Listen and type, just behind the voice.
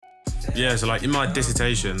Yeah, so like in my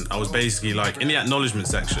dissertation, I was basically like in the acknowledgement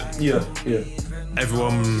section. Yeah.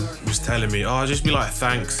 Everyone was telling me, "Oh, just be like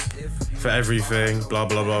thanks for everything, blah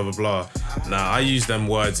blah blah blah blah." Now I use them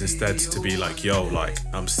words instead to be like, "Yo, like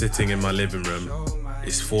I'm sitting in my living room,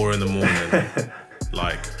 it's 4 a.m.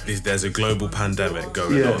 Like there's a global pandemic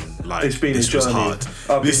going on. Like it's been this a journey. was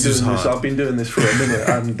hard. I've been doing this for a minute,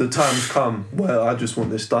 and the time's come where I just want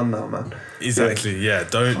this done now, man. Exactly. Yeah.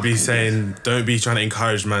 Don't be trying to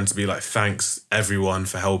encourage man to be like, thanks everyone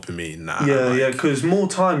for helping me. Nah. Yeah, because more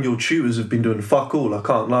time your tutors have been doing fuck all. I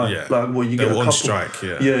can't lie. Yeah. Like, well, you get They a were couple. on strike.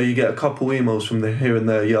 Yeah. Yeah, you get a couple emails from the here and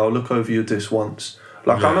there. Yeah, I'll look over your disc once.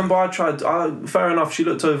 Like, I remember I tried, fair enough, she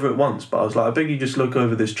looked over it once, but I was like, I beg you just look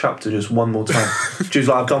over this chapter just one more time. She was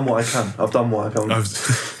like, I've done what I can. I was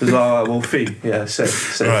like, all right, well, fee, yeah,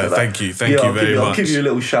 safe. Right, thank you very much. I'll give you a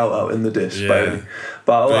little shout out in the disc, baby.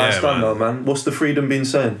 But all right, it's done now, man. What's the freedom been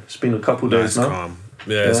saying? It's been a couple days now. Calm.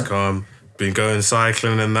 Yeah, it's calm. Been going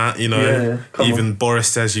cycling and that, you know. Even Boris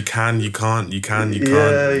says you can, you can't, you can, you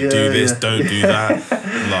can't. Do this, don't do that.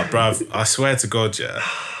 Like, bruv, I swear to God,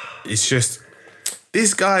 it's just...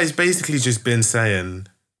 This guy's basically just been saying,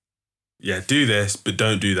 do this, but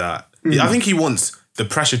don't do that. I think he wants the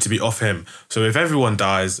pressure to be off him. So if everyone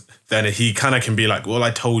dies, then he kind of can be like, well,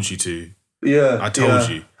 I told you to. Yeah. I told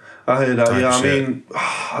you. I hear that. I mean,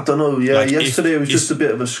 I don't know. Yeah, like yesterday it was just a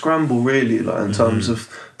bit of a scramble, really, like in terms of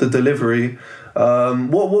the delivery.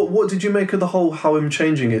 What did you make of the whole, how him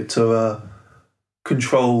changing it to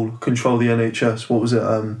control the NHS? What was it?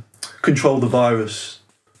 Control the virus.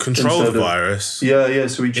 Control the virus? Yeah,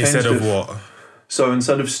 so he changed it. Instead of what? So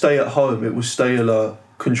instead of stay at home, it was stay alert,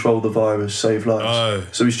 control the virus, save lives. Oh.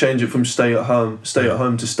 So he's changed it from stay at home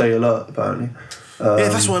to stay alert, apparently. Yeah,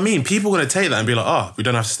 that's what I mean. People are going to take that and be like, we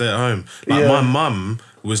don't have to stay at home. Like, my mum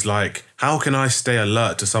was like, how can I stay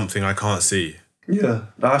alert to something I can't see? Yeah,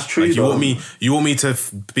 that's true. Like, you want me to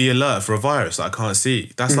be alert for a virus that I can't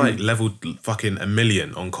see? That's like level fucking a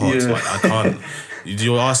million on COD. Like, I can't...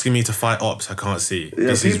 You're asking me to fight ops I can't see.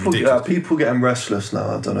 This is ridiculous. People getting restless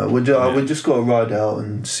now. I don't know. We just got to ride it out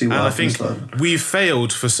and see what happens. And I think we've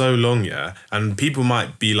failed for so long, and people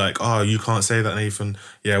might be like, "Oh, you can't say that, Nathan."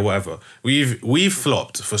 Yeah, whatever. We've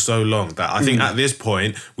flopped for so long that I think at this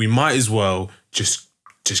point we might as well just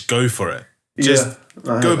go for it. Just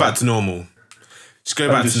go back to normal. Just go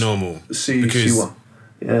back to normal. See what.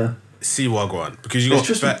 Yeah. See what I want, because you got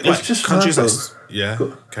countries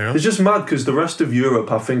carry on. It's just mad because the rest of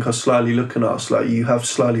Europe, I think, are slightly looking at us like you have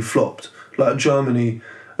slightly flopped. Like Germany,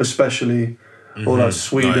 especially, or like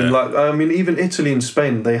Sweden. Like, I mean, even Italy and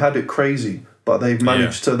Spain, they had it crazy, but they've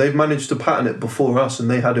managed to pattern it before us, and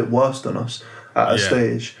they had it worse than us at a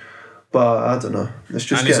stage. But I don't know. It's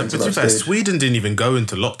just getting to that stage. Sweden didn't even go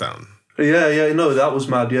into lockdown. Yeah, no, that was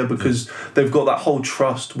mad, because they've got that whole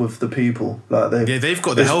trust with the people. Like they've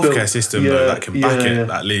got the healthcare system that can back it,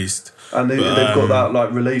 at least. And they've got that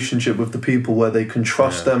like relationship with the people where they can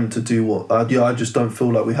trust them to do what... I just don't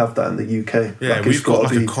feel like we have that in the UK. Yeah, like, we've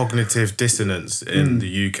got a cognitive dissonance in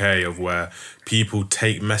the UK of where people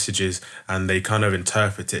take messages and they kind of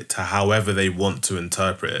interpret it to however they want to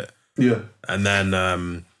interpret it. Yeah. And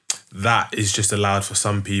then... that is just allowed for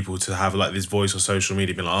some people to have like this voice on social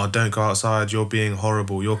media being like, oh, don't go outside, you're being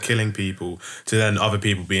horrible, you're killing people, to then other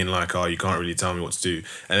people being like, oh, you can't really tell me what to do.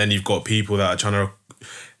 And then you've got people that are trying to...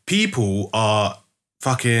 People are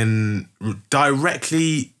fucking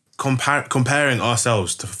directly comparing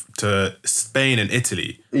ourselves to Spain and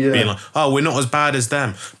Italy. Yeah. Being like, oh, we're not as bad as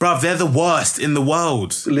them. Bruv, they're the worst in the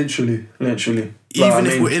world. Literally. Even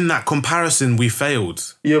if we're in that comparison, we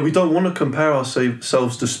failed. Yeah, we don't want to compare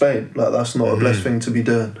ourselves to Spain. Like, that's not a blessed thing to be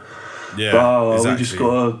doing. Yeah, but exactly. We just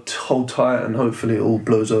got to hold tight and hopefully it all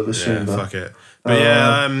blows over soon. Yeah, fuck it.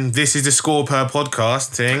 But this is the Score Per podcast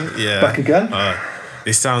thing. Yeah. Back again?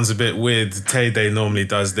 This sounds a bit weird. Tay Day normally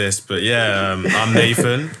does this, but I'm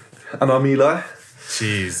Nathan. And I'm Eli.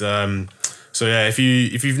 Jeez. So yeah, if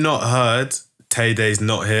you've not heard, Tay Day's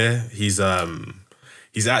not here. He's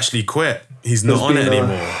actually quit. He's not on it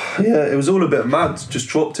anymore. Yeah, it was all a bit mad. Just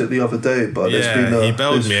dropped it the other day, but he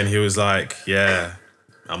belled me and he was like,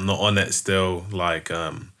 I'm not on it still. Like,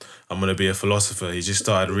 I'm gonna be a philosopher. He just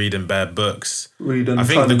started reading bad books. I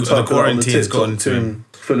think the quarantine's gotten to him.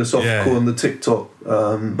 Philosophical on the TikTok.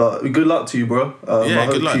 But good luck to you, bro.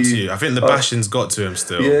 Good luck to you. I think the bashing's got to him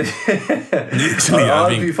still. Yeah. Literally,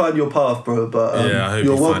 I hope you find your path, bro. But I hope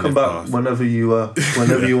you're welcome back whenever you want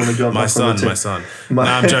to jump. my son. Nah,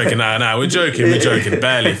 I'm joking. Nah, we're joking.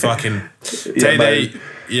 Barely fucking. Tay Day.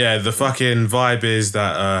 yeah, the fucking vibe is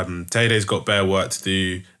that Tay-Day's got bare work to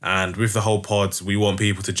do, and with the whole pods, we want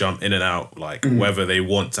people to jump in and out, like whether they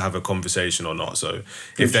want to have a conversation or not. So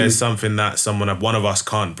if there's something that one of us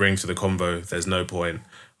can't bring to the convo, there's no point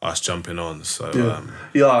us jumping on. So I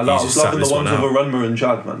was loving the ones with Aranma and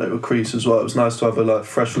Jag, man. They were crease as well. It was nice to have a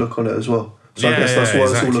fresh look on it as well. So I guess that's what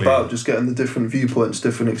it's all about, just getting the different viewpoints,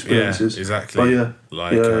 different experiences. Yeah, exactly.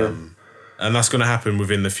 But and that's going to happen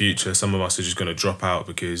within the future. Some of us are just going to drop out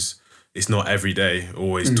because it's not every day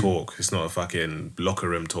always talk. It's not a fucking locker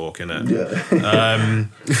room talk, innit? Yeah.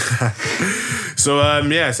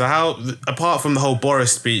 So how, apart from the whole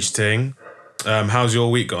Boris speech thing, how's your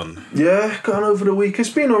week gone? Yeah, gone over the week. It's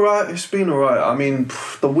been alright. I mean,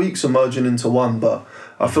 the weeks are merging into one, but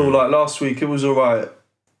I feel like last week it was alright.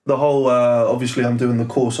 The whole, obviously I'm doing the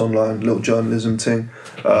course online, little journalism thing,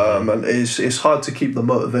 and it's hard to keep the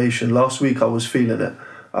motivation. Last week I was feeling it.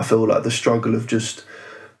 I feel like the struggle of just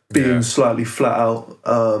being slightly flat out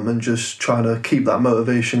and just trying to keep that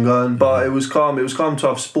motivation going. But it was calm. It was calm to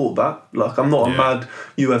have sport back. Like, I'm not a mad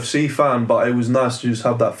UFC fan, but it was nice to just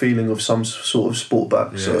have that feeling of some sort of sport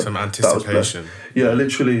back. Yeah, so some anticipation. Yeah,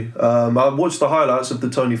 literally. I watched the highlights of the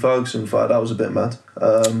Tony Ferguson fight. That was a bit mad.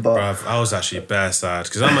 But bruv, I was actually bare sad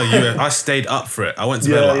because I stayed up for it. I went to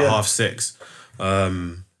bed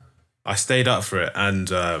 6:30. I stayed up for it, and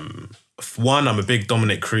one, I'm a big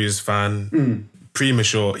Dominic Cruz fan.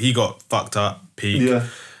 Premature, he got fucked up, peak. Yeah.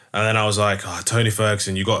 And then I was like, Tony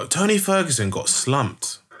Ferguson got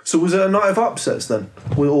slumped. So was it a night of upsets then?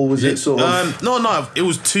 Or was it sort of... No, it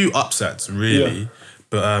was 2 upsets, really. Yeah.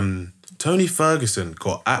 But Tony Ferguson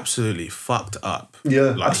got absolutely fucked up.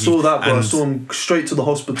 Yeah, like I saw that, bro. I saw him straight to the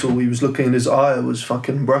hospital. He was looking, his eye was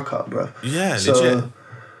fucking broke up, bro. Yeah, legit.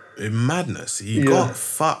 Madness. He got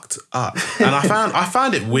fucked up. And I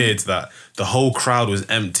found it weird that the whole crowd was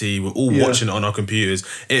empty. We're all watching it on our computers.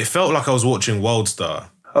 It felt like I was watching WorldStar.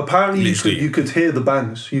 Apparently you could hear the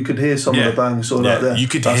bangs. You could hear some of the bangs or like that. You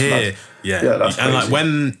could hear. Yeah, that's crazy.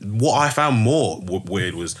 And like what I found more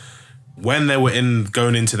weird was when they were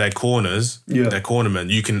going into their corners, their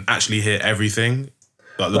cornermen, you can actually hear everything.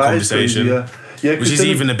 Like the conversation. Crazy, which is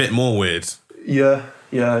even a bit more weird. Yeah,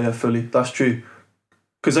 fully. That's true.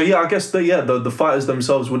 Because I guess the fighters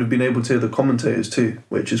themselves would have been able to hear the commentators too,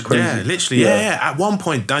 which is crazy. Yeah, literally. Yeah. At one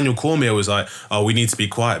point, Daniel Cormier was like, "Oh, we need to be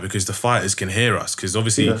quiet because the fighters can hear us." Because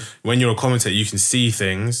obviously, when you're a commentator, you can see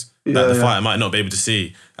things that the fighter might not be able to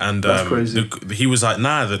see. And that's crazy. He was like,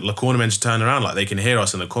 "Nah, the cornermen should turn around. Like they can hear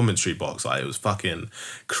us in the commentary box." Like it was fucking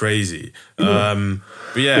crazy. But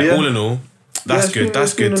all in all, that's good.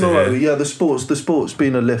 That's good to hear. Yeah, the sport's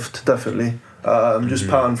been a lift, definitely. Just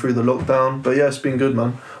powering through the lockdown. But yeah, it's been good,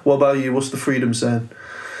 man. What about you? What's the freedom saying?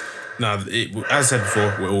 No, as I said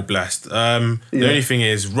before, we're all blessed. The only thing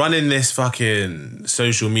is, running this fucking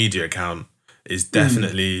social media account is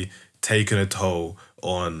definitely taking a toll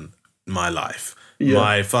on my life.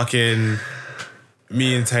 My fucking...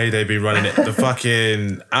 Me and Tay-Day be running it. The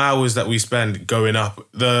fucking hours that we spend going up.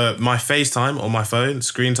 My FaceTime on my phone,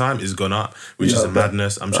 screen time, is gone up, which is a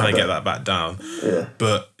madness. I'm trying to get that back down. Yeah.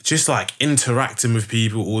 But just like interacting with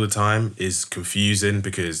people all the time is confusing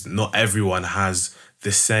because not everyone has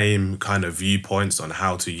the same kind of viewpoints on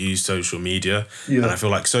how to use social media. Yeah. And I feel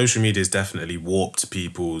like social media has definitely warped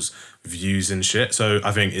people's views and shit. So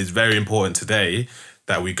I think it's very important today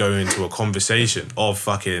that we go into a conversation of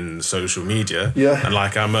fucking social media. Yeah. And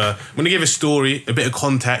like, I'm going to give a story, a bit of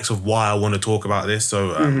context of why I want to talk about this.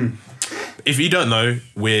 So if you don't know,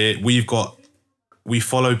 we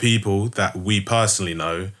follow people that we personally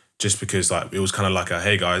know just because like, it was kind of like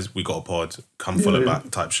hey guys, we got a pod, come follow back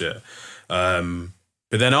type shit.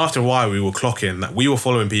 But then after a while, we were clocking that we were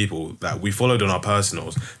following people that we followed on our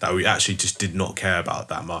personals that we actually just did not care about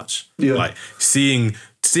that much. Yeah. Like seeing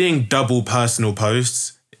double personal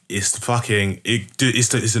posts is fucking...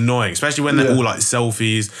 It's annoying, especially when they're all like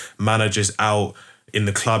selfies, managers out in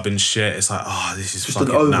the club and shit. It's like, this is just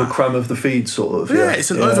fucking... Just an overcram of the feeds, sort of. Yeah,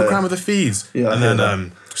 it's an overcram of the feeds. Yeah, and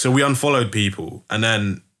then, so we unfollowed people. And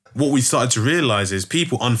then what we started to realise is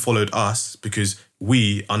people unfollowed us because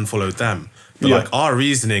we unfollowed them. But like our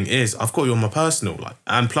reasoning is, I've got you on my personal, like,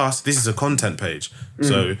 and plus this is a content page.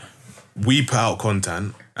 So we put out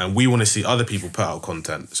content and we want to see other people put out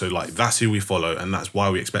content. So like that's who we follow and that's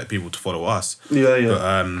why we expect people to follow us. Yeah.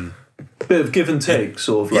 But bit of give and take,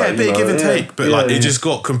 sort of. Like, a bit of give and take. But like it just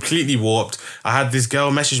got completely warped. I had this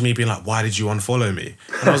girl message me being like, "Why did you unfollow me?"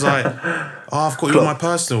 And I was like, I've got you on my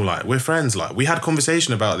personal, like, we're friends. Like, we had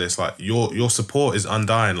conversation about this. Like, your support is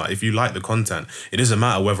undying. Like, if you like the content, it doesn't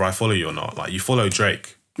matter whether I follow you or not. Like, you follow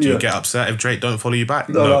Drake. Do you get upset if Drake don't follow you back?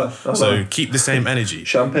 No. So keep the same energy.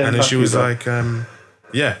 Champagne. And then she was like,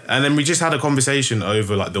 Yeah, and then we just had a conversation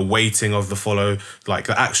over like the weighting of the follow, like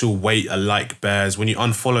the actual weight a like bears when you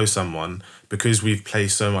unfollow someone, because we've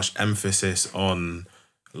placed so much emphasis on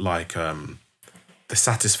like the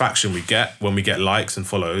satisfaction we get when we get likes and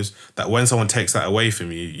follows, that when someone takes that away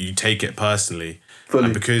from you, you take it personally. Fully.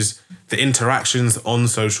 And because the interactions on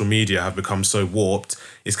social media have become so warped,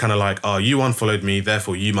 it's kind of like, oh, you unfollowed me,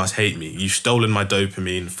 therefore you must hate me. You've stolen my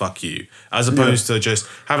dopamine, fuck you. As opposed to just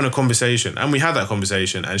having a conversation. And we had that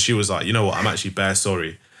conversation and she was like, you know what, I'm actually bare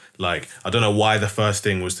sorry. Like, I don't know why the first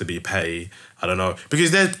thing was to be petty. I don't know.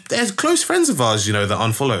 Because there's close friends of ours, you know, that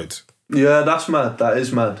unfollowed. Yeah, that's mad. That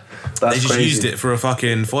is mad. That's they just crazy. Used it for a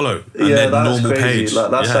fucking follow. And yeah, then that's normal crazy. page.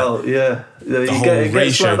 Like, that's how, the it gets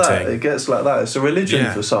ratio like that. thing. It gets like that. It's a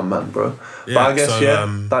religion for some, man, bro. Yeah, but I guess,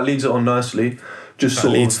 so, that leads it on nicely. Just that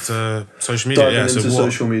sort leads of to social media. diving Yeah, into so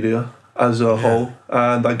social media as a whole.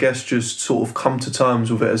 And I guess just sort of come to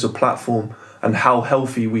terms with it as a platform and how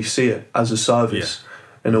healthy we see it as a service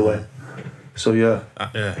in a way. So,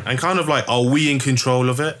 and kind of like, are we in control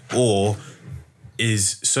of it, or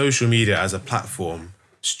is social media as a platform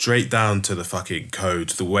straight down to the fucking code,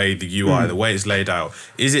 the way the UI, the way it's laid out,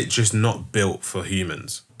 is it just not built for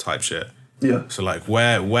humans type shit? Yeah. So like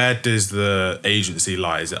where does the agency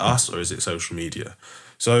lie? Is it us or is it social media?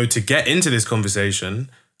 So to get into this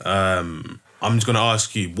conversation, I'm just gonna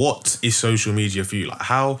ask you, what is social media for you? Like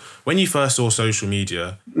how, when you first saw social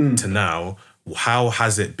media to now, how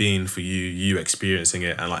has it been for you experiencing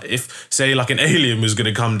it? And like, if say like an alien was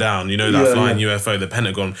gonna come down, you know, that flying UFO, the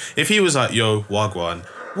Pentagon, if he was like, yo, Wagwan,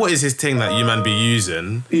 what is his thing that you man be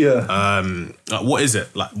using? Yeah. Like, what is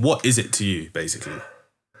it? Like, what is it to you, basically?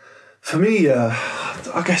 For me,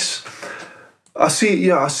 I guess I see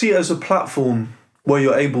it as a platform where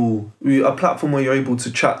you're able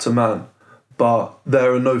to chat to man, but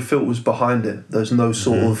there are no filters behind it. There's no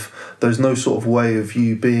sort of way of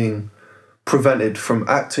you being prevented from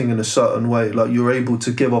acting in a certain way. Like, you're able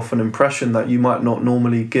to give off an impression that you might not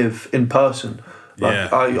normally give in person.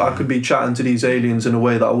 Like, I could be chatting to these aliens in a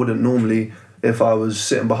way that I wouldn't normally if I was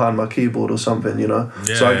sitting behind my keyboard or something, you know.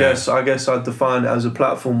 So I guess I'd define it as a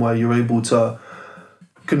platform where you're able to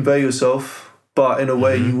convey yourself, but in a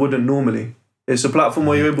way you wouldn't normally. It's a platform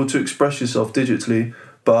where you're able to express yourself digitally,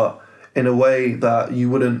 but in a way that you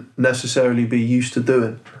wouldn't necessarily be used to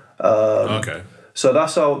doing. So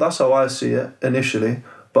that's how I see it initially.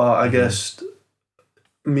 But I guess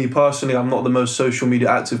me personally, I'm not the most social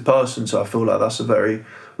media active person, so I feel like that's a very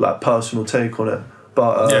like personal take on it.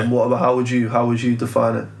 But what about how would you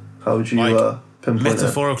define it? How would you pinpoint it?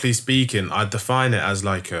 Metaphorically speaking, I define it as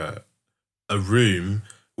like a room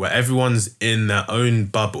where everyone's in their own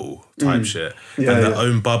bubble type shit. And their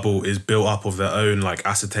own bubble is built up of their own like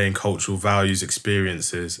ascertained cultural values,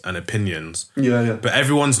 experiences and opinions. But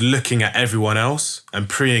everyone's looking at everyone else and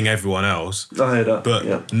preying everyone else. I hear that.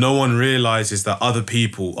 But no one realises that other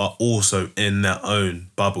people are also in their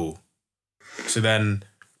own bubble. So then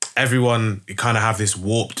everyone kind of have this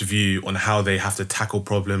warped view on how they have to tackle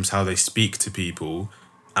problems, how they speak to people.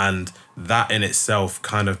 And that in itself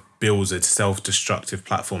kind of builds a self-destructive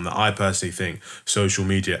platform that I personally think social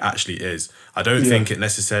media actually is. I don't think it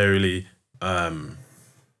necessarily... when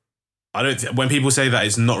people say that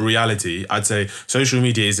it's not reality, I'd say social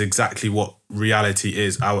media is exactly what reality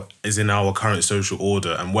is in our current social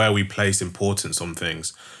order and where we place importance on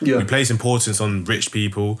things. We place importance on rich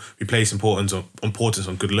people. We place importance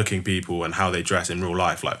on good-looking people and how they dress in real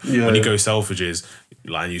life. Like when you go Selfridges,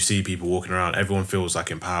 like and you see people walking around, everyone feels like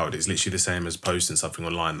empowered. It's literally the same as posting something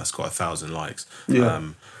online that's got 1,000 likes.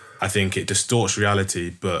 I think it distorts reality,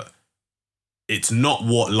 but it's not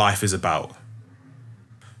what life is about.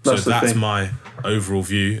 So that's my overall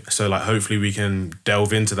view. So like hopefully we can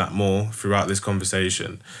delve into that more throughout this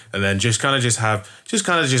conversation, and then just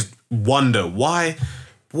wonder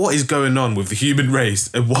what is going on with the human race,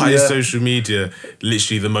 and why is social media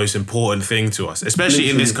literally the most important thing to us, especially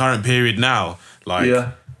in this current period now. Like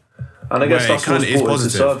and I guess that's what's brought us to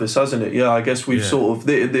service, hasn't it? I guess we've sort of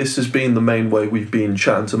this has been the main way we've been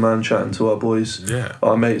chatting to our boys,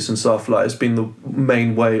 our mates and stuff. Like it's been the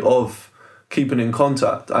main way of keeping in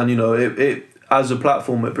contact, and you know it as a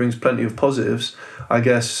platform it brings plenty of positives. I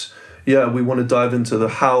guess we want to dive into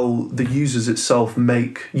how the users itself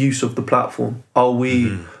make use of the platform. Are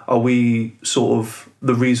we sort of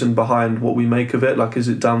the reason behind what we make of it? Like, is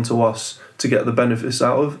it down to us to get the benefits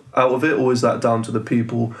out of it, or is that down to the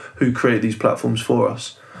people who create these platforms for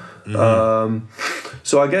us?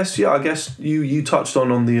 So I guess you touched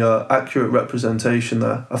on the accurate representation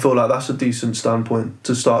there. I feel like that's a decent standpoint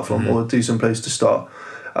to start from, or a decent place to start.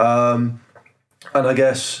 And I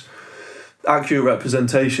guess accurate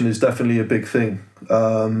representation is definitely a big thing.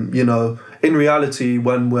 You know, in reality,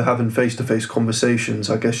 when we're having face-to-face conversations,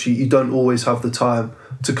 I guess you don't always have the time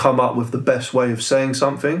to come up with the best way of saying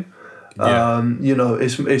something. Yeah. You know,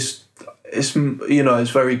 it's you know,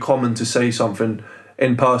 it's very common to say something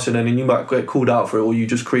in person and then you might get called out for it, or you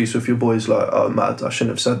just crease with your boys like, oh mad, I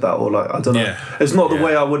shouldn't have said that, or like, I don't know. Yeah. It's not the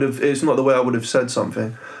way I would have. It's not the way I would have said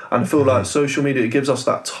something. And I feel like social media, it gives us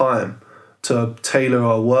that time to tailor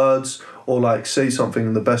our words or like say something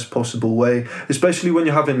in the best possible way, especially when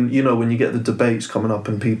you're having, you know, when you get the debates coming up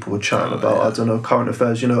and people are chatting about, I don't know, current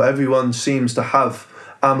affairs. You know, everyone seems to have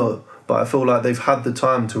ammo, but I feel like they've had the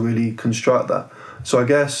time to really construct that. So I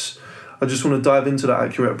guess I just want to dive into that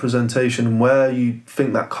accurate representation and where you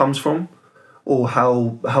think that comes from, or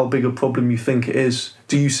how big a problem you think it is.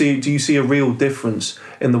 Do you see a real difference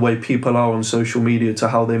in the way people are on social media to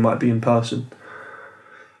how they might be in person?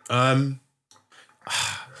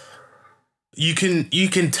 You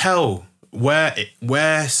can tell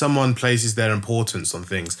where someone places their importance on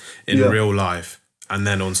things in real life and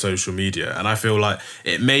then on social media. And I feel like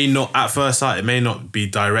it may not, at first sight, it may not be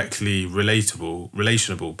directly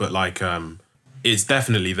relationable, but like it's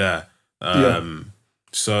definitely there.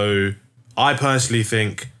 So I personally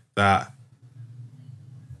think that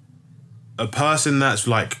a person that's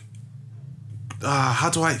like, how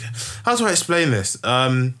do I explain this?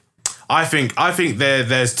 I think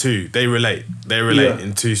there's two. They relate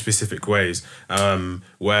in two specific ways,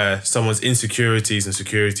 where someone's insecurities and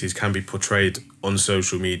securities can be portrayed on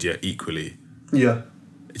social media equally. Yeah.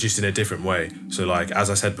 Just in a different way. So like, as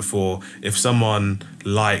I said before, if someone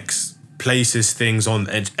places things on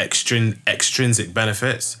extrinsic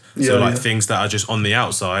benefits, things that are just on the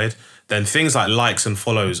outside, then things like likes and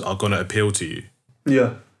follows are going to appeal to you.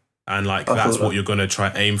 Yeah. And like that's what you're gonna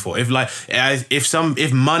try aim for. If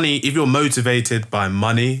you're motivated by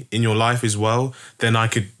money in your life as well, then I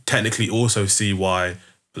could technically also see why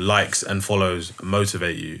likes and follows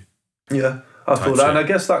motivate you. Yeah, I feel that, and I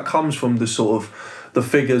guess that comes from the sort of the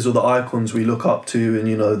figures or the icons we look up to, and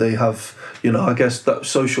you know they have, you know, I guess that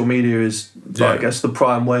social media is, I guess, the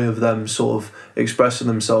prime way of them sort of expressing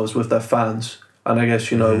themselves with their fans. And I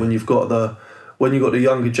guess, you know, when you've got the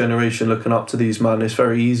younger generation looking up to these men, it's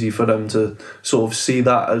very easy for them to sort of see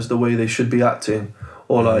that as the way they should be acting,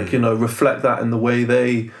 or like, you know, reflect that in the way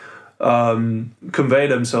they convey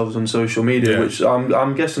themselves on social media, which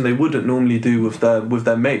I'm guessing they wouldn't normally do with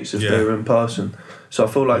their mates if they were in person. So I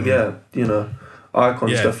feel like, you know,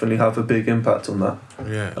 icons definitely have a big impact on that.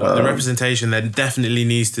 Yeah, like the representation, there definitely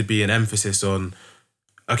needs to be an emphasis on,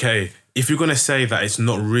 okay, if you're going to say that it's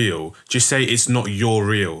not real, just say it's not your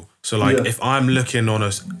real. So like if I'm looking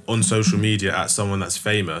on social media at someone that's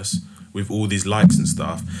famous with all these likes and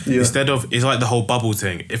stuff, instead of, it's like the whole bubble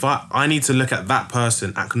thing. If I need to look at that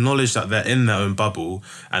person, acknowledge that they're in their own bubble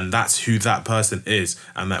and that's who that person is,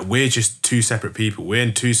 and that we're just two separate people. We're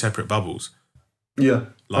in two separate bubbles. Yeah,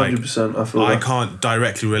 like 100%. I feel I can't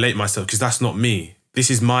directly relate myself because that's not me.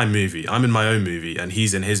 This is my movie. I'm in my own movie and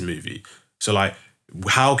he's in his movie. So like,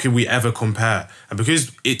 how can we ever compare? And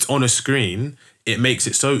because it's on a screen, it makes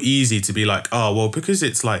it so easy to be like, oh, well, because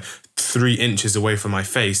it's like 3 inches away from my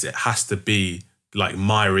face, it has to be like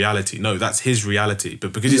my reality. No, that's his reality.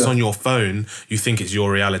 But because it's on your phone, you think it's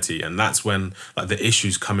your reality. And that's when like the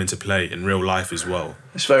issues come into play in real life as well.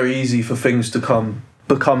 It's very easy for things to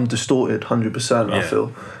become distorted, 100%, I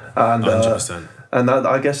feel. And 100%. And that,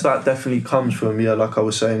 I guess that definitely comes from, like I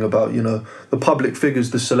was saying about, you know, the public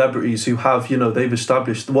figures, the celebrities who have, you know, they've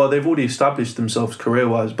already established themselves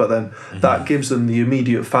career-wise, but then that gives them the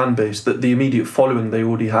immediate fan base, that the immediate following they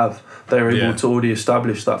already have. They're able to already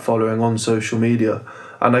establish that following on social media.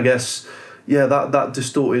 And I guess, that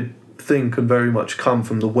distorted thing can very much come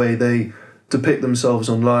from the way they depict themselves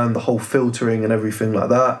online, the whole filtering and everything like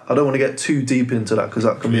that. I don't want to get too deep into that because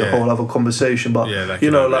that can be a whole other conversation, but,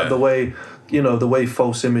 you know, like the way... You know, the way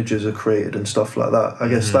false images are created and stuff like that. I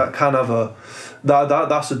guess that can have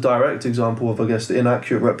that's a direct example of, I guess, the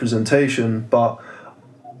inaccurate representation. But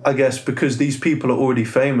I guess because these people are already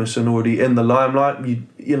famous and already in the limelight,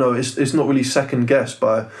 you know, it's not really second guessed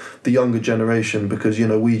by the younger generation because, you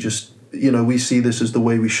know, we just, you know, we see this as the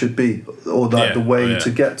way we should be, or that the way to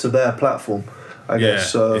get to their platform, I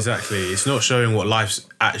guess. Exactly. It's not showing what life's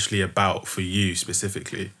actually about for you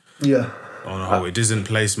specifically. Yeah. On a whole, it doesn't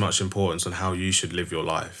place much importance on how you should live your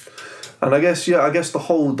life. And I guess the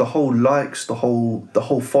whole likes, the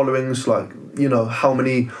whole followings, like, you know, how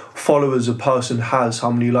many followers a person has, how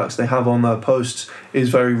many likes they have on their posts is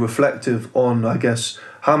very reflective on, I guess,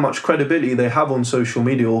 how much credibility they have on social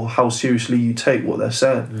media or how seriously you take what they're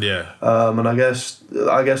saying. Yeah. And I guess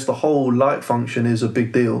the whole like function is a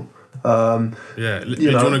big deal Do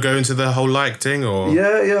you want to go into the whole like thing or?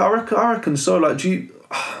 Yeah. I reckon so. Like,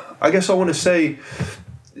 I guess I want to say,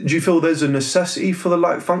 do you feel there's a necessity for the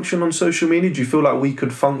like function on social media? Do you feel like we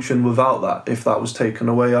could function without that if that was taken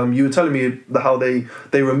away? You were telling me how they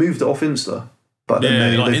removed it off Insta, but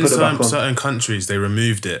then they put it back on. Certain countries they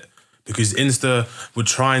removed it because Insta were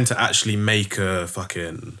trying to actually make a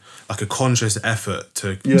fucking like a conscious effort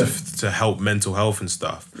to help mental health and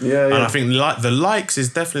stuff. And I think the likes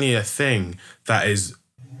is definitely a thing that is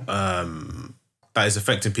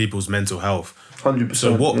affecting people's mental health. 100%.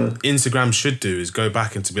 So what Instagram should do is go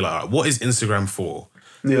back and to be like, all right, what is Instagram for?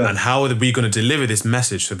 And how are we going to deliver this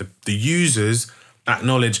message so the users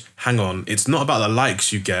acknowledge, hang on, it's not about the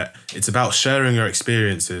likes you get, it's about sharing your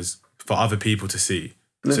experiences for other people to see.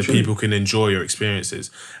 Literally. So people can enjoy your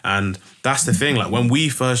experiences. And that's the thing, like when we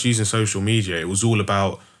first using social media, it was all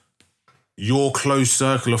about your close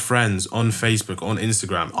circle of friends on Facebook, on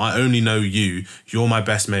Instagram. I only know you. You're my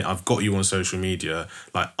best mate. I've got you on social media.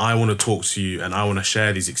 Like, I want to talk to you and I want to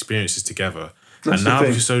share these experiences together. And now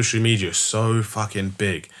because social media is so fucking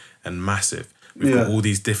big and massive, we've got all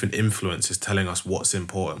these different influences telling us what's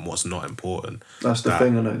important, what's not important. That's the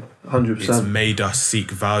thing, I know. 100%. It's made us seek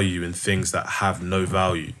value in things that have no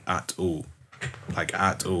value at all. Like,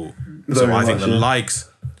 at all. So I think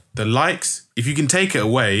the likes, if you can take it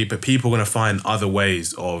away, but people are going to find other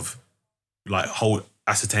ways of like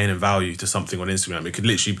ascertaining value to something on Instagram. It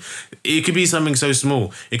could be something so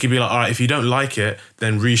small. It could be like, all right, if you don't like it,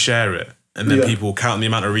 then reshare it. And then people count the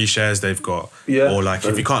amount of reshares they've got. Or like,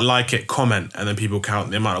 if you can't like it, comment. And then people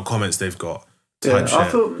count the amount of comments they've got.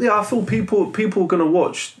 I feel people are going to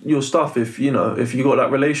watch your stuff if you got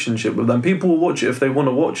that relationship with them. People will watch it if they want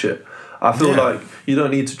to watch it. I feel like you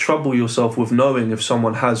don't need to trouble yourself with knowing if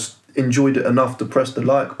someone has enjoyed it enough to press the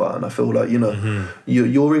like button. I feel like,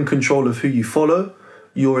 you're in control of who you follow.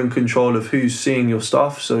 You're in control of who's seeing your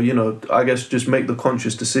stuff. So, I guess just make the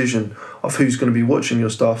conscious decision of who's going to be watching your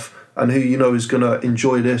stuff and who is going to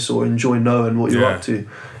enjoy this or enjoy knowing what you're up to.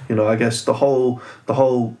 I guess the whole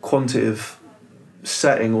quantitative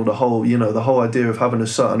setting or the whole idea of having a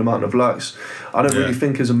certain amount of likes, I don't really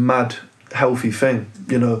think is a mad healthy thing.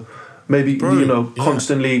 Maybe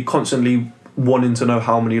constantly wanting to know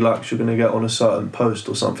how many likes you're going to get on a certain post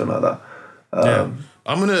or something like that.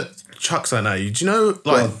 I'm gonna chuck something at you. Do you know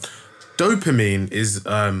dopamine is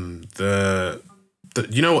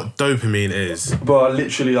you know what dopamine is? Bro, I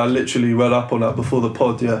literally read up on that before the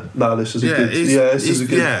pod. Yeah, no, this is a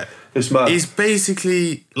good. It's mad. It's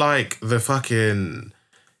basically like the fucking.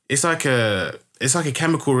 It's like a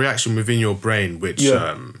chemical reaction within your brain, which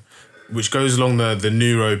goes along the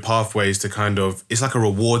neuro pathways to kind of, it's like a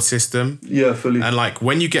reward system. Yeah, fully. And like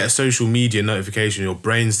when you get a social media notification, your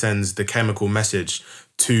brain sends the chemical message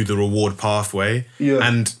to the reward pathway. Yeah.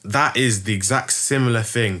 And that is the exact similar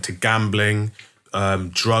thing to gambling,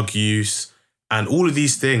 drug use, and all of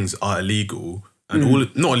these things are illegal.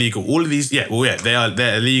 And not illegal, all of these,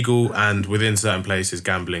 they're illegal, and within certain places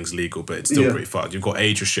gambling's legal, but it's still pretty fucked. You've got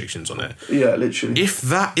age restrictions on it. Yeah, literally. If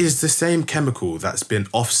that is the same chemical that's been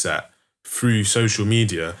offset through social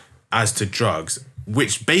media as to drugs,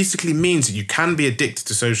 which basically means that you can be addicted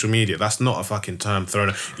to social media. That's not a fucking term thrown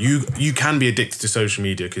out. You can be addicted to social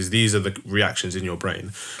media because these are the reactions in your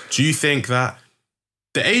brain. Do you think that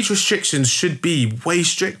the age restrictions should be way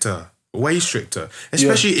stricter,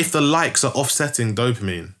 especially if the likes are offsetting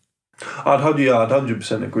dopamine? I'd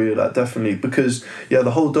 100% agree with that, definitely, because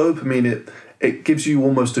the whole dopamine, it gives you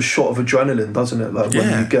almost a shot of adrenaline, doesn't it? Like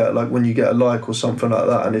when you get a like or something like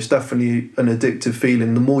that, and it's definitely an addictive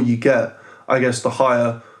feeling. The more you get, I guess, the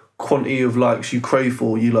higher quantity of likes you crave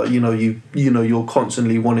for. You're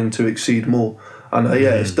constantly wanting to exceed more, and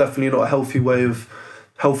it's definitely not a healthy way of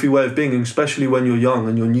being, especially when you're young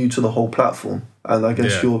and you're new to the whole platform. And I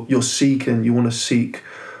guess you want to seek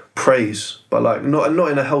praise, but like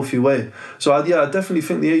not in a healthy way. So I definitely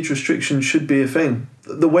think the age restriction should be a thing.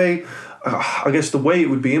 The way it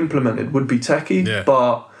would be implemented would be techie,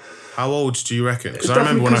 but how old do you reckon? Because I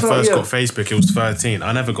remember when I first got Facebook, it was 13.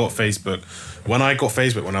 I never got Facebook. When I got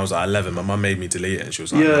Facebook when I was like 11, my mum made me delete it, and she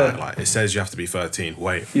was like, like it says you have to be 13.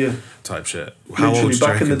 Wait, type shit. How old?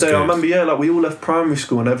 Back in the day, I remember, we all left primary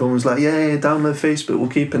school, and everyone was like, download Facebook, we'll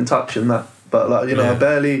keep in touch and that. But I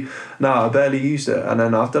barely used it, and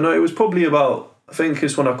then after it was probably about. I think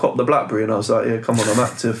it's when I copped the BlackBerry and I was like, come on, I'm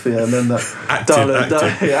active. And then active.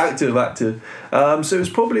 So it was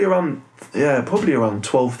probably around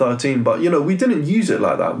 12, 13. But we didn't use it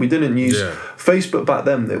like that. We didn't use Facebook back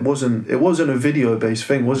then. It wasn't a video based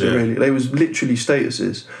thing, was it really? It was literally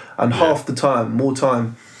statuses, and half the time,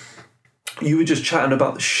 you were just chatting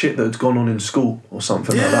about the shit that had gone on in school or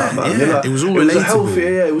something like that, man. Yeah, it was all relatable.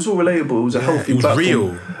 It was all relatable. It was a healthy platform. It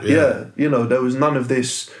was real. Yeah, there was none of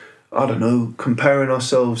this, I don't know, comparing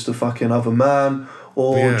ourselves to fucking other man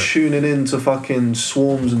or tuning in to fucking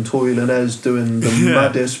Swarms and Tory Lanez doing the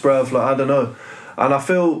maddest, bruv. Like, I don't know. And I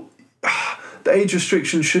feel the age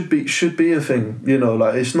restriction should be a thing,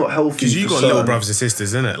 like it's not healthy. Because you got little brothers and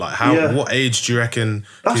sisters, innit? Like what age do you reckon?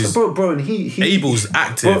 That's bro, and he Abel's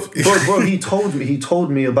active. Bro, he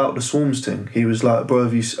told me about the Swarms thing. He was like, bro,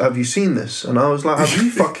 have you seen this? And I was like, have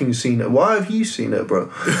you fucking seen it? Why have you seen it,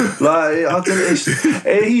 bro? Like,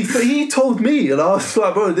 he told me, and I was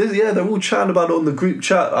like, bro, they're all chatting about it on the group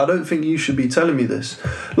chat. I don't think you should be telling me this.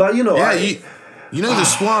 Like, the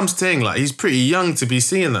Swarms thing, like, he's pretty young to be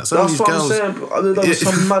seeing that. That's what I'm saying. There was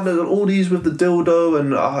some man, all these with the dildo,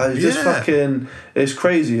 and it's just fucking, it's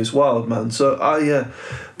crazy, it's wild, man. So,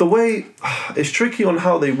 the way, it's tricky on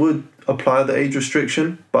how they would apply the age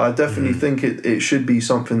restriction, but I definitely think it should be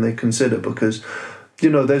something they consider, because,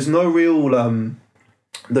 there's no real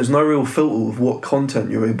filter of what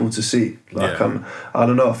content you're able to see. Like, I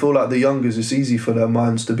don't know, I feel like the youngers, it's easy for their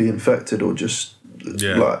minds to be infected or just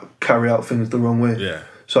like carry out things the wrong way. Yeah.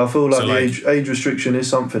 So I feel like the age restriction is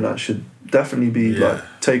something that should definitely be like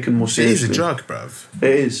taken more seriously. It is a drug, bruv.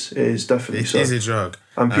 It is definitely so. It is a drug.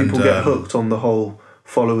 And people get hooked on the whole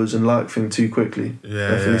followers and like thing too quickly.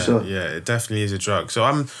 Yeah, it definitely is a drug.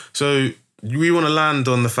 So we want to land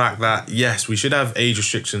on the fact that yes, we should have age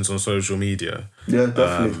restrictions on social media. Yeah,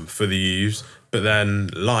 definitely. For the youths, but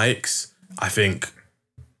then likes, I think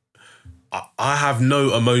I have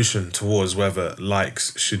no emotion towards whether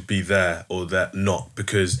likes should be there or they're not,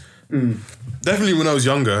 because definitely when I was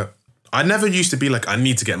younger, I never used to be like, I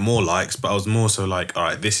need to get more likes, but I was more so like, all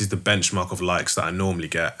right, this is the benchmark of likes that I normally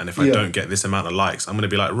get, and if I don't get this amount of likes, I'm going to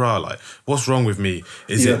be like, like, what's wrong with me?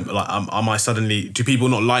 Is it like, am I suddenly, do people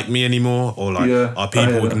not like me anymore? Or like, are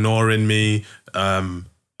people ignoring me?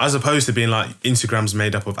 As opposed to being like, Instagram's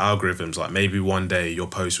made up of algorithms, like maybe one day your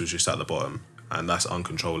post was just at the bottom, and that's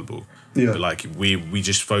uncontrollable. Yeah. But like we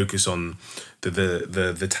just focus on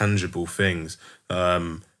the tangible things.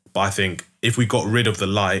 But I think if we got rid of the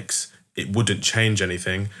likes, it wouldn't change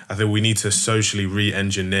anything. I think we need to socially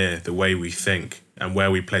re-engineer the way we think and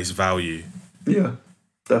where we place value. Yeah,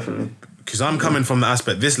 definitely. Because I'm coming from the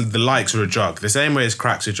aspect, the likes are a drug. The same way as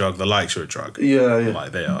crack's a drug, the likes are a drug. Yeah.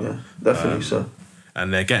 Like they are. Yeah, definitely so.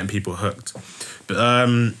 And they're getting people hooked. But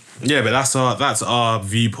but that's our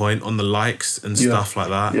viewpoint on the likes and stuff like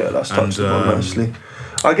that. Yeah, that's touched upon nicely.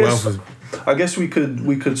 I guess we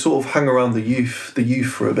could sort of hang around the youth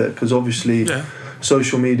for a bit, because obviously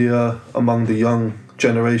social media among the young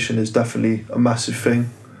generation is definitely a massive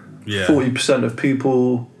thing. Yeah. 40% of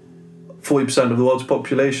people, 40% of the world's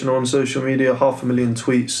population are on social media. 500,000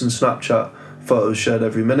 tweets and Snapchat photos shared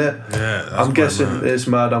every minute. Yeah, I'm guessing it's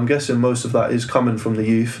mad. I'm guessing most of that is coming from the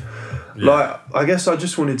youth. Yeah. Like, I guess I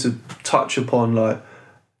just wanted to touch upon, like,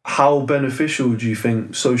 how beneficial do you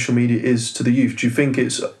think social media is to the youth? Do you think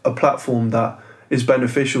it's a platform that is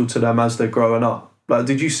beneficial to them as they're growing up? Like,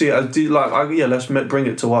 did you see it as, let's bring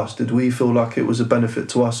it to us. Did we feel like it was a benefit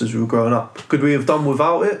to us as we were growing up? Could we have done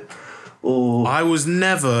without it? Or I was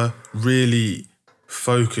never really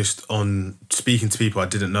focused on speaking to people I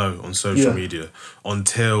didn't know on social media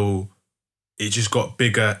until it just got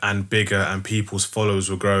bigger and bigger and people's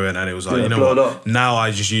followers were growing, and it was like, what? Now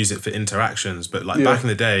I just use it for interactions. But like back in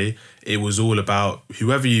the day, it was all about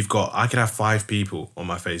whoever you've got. I could have 5 people on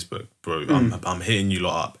my Facebook, bro. I'm hitting you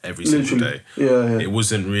lot up every single day. Yeah. It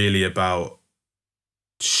wasn't really about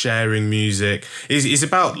sharing music. It's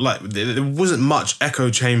about, like, there wasn't much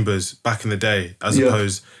echo chambers back in the day as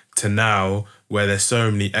opposed to now, where there's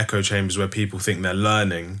so many echo chambers where people think they're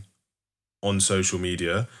learning on social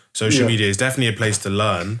media. Social media is definitely a place to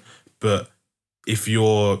learn, but if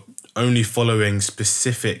you're only following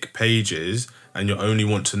specific pages and you only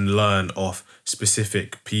want to learn off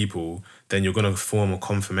specific people, then you're going to form a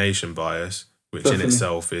confirmation bias, which in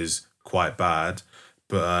itself is quite bad.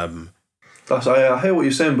 But I hear what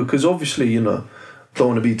you're saying, because obviously, don't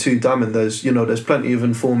want to be too damning. There's plenty of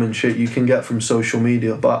informing shit you can get from social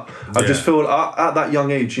media, but I just feel at that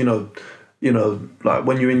young age, like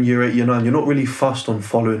when you're in year 8, year 9, you're not really fussed on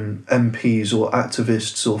following MPs or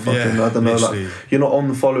activists or fucking, I don't know, like, you're not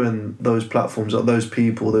on following those platforms, like those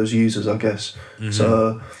people, those users, I guess. Mm-hmm.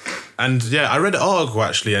 So, and I read an article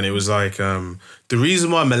actually, and it was like, the reason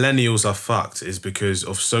why millennials are fucked is because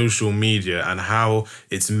of social media and how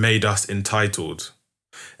it's made us entitled,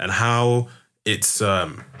 and how it's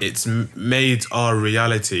made our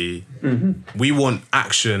reality. Mm-hmm. We want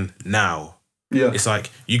action now. Yeah. It's like,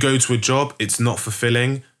 you go to a job, it's not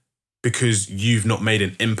fulfilling. because you've not made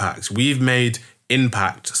an impact. We've made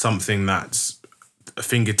impact something that's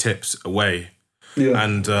fingertips away. Yeah.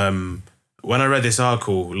 And when I read this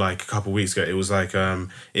article like a couple of weeks ago, it was like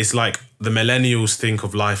it's like the millennials think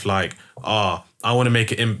of life like, I want to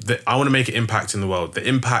make I want to make an impact in the world. The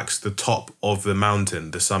impact's the top of the mountain,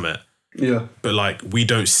 the summit. Yeah. But like we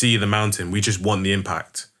don't see the mountain. We just want the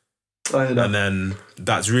impact. I hear that. And then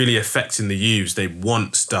that's really affecting the youths. They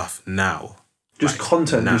want stuff now. Just like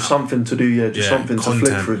content, just something to do, something to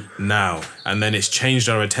flick through. Now. And then it's changed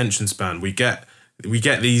our attention span. We get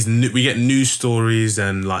news stories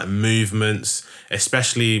and like movements,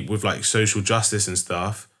 especially with like social justice and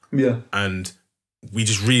stuff. Yeah. And we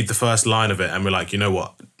just read the first line of it and we're like, you know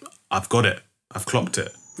what? I've got it. I've clocked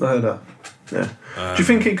it. I heard that. Yeah. Do you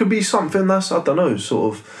think it could be something that's, I don't know, it's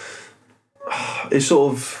sort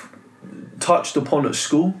of touched upon at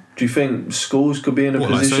school? Do you think schools could be in a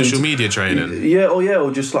position... like social media training? Yeah,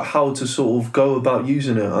 or just like how to sort of go about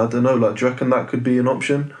using it. I don't know, like, do you reckon that could be an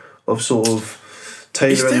option of sort of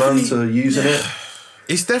tailoring man to using it?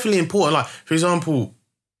 It's definitely important. Like, for example,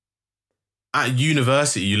 at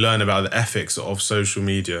university, you learn about the ethics of social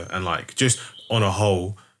media and like just on a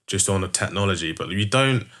whole, just on the technology, but you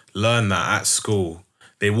don't learn that at school.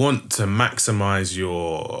 They want to maximize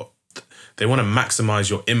your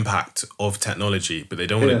impact of technology, but they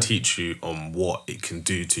don't want to teach you on what it can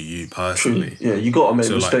do to you personally. True. Yeah, you got to make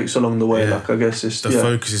mistakes along the way. Like, I guess it's the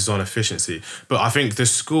focus is on efficiency. But I think the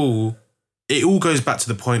school, it all goes back to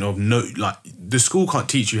the point of the school can't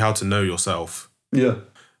teach you how to know yourself. Yeah,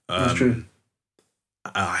 that's true.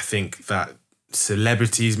 I think that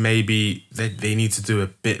celebrities maybe they need to do a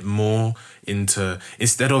bit more into,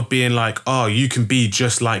 instead of being like, oh, you can be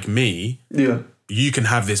just like me. Yeah. You can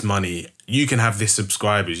have this money, you can have these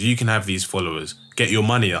subscribers, you can have these followers, get your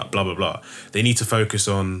money up, blah, blah, blah. They need to focus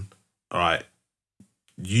on, all right,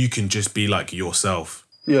 you can just be like yourself.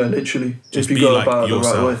 Yeah, literally. Just if you be go like about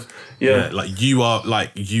yourself. The right way. Yeah. Like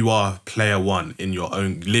you are player one in your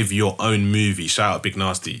own, live your own movie. Shout out Big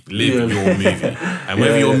Nasty. Live your movie. And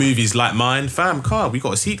whether your movie's like mine, fam, we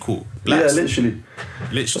got a sequel. Bless. Yeah, literally.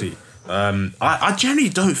 Literally. I generally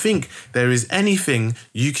don't think there is anything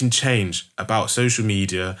you can change about social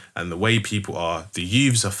media and the way people are. The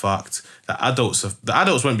youths are fucked. The adults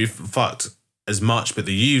won't be fucked as much, but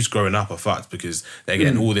the youths growing up are fucked because they're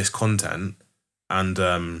getting all this content, and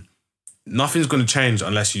nothing's going to change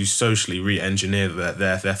unless you socially re-engineer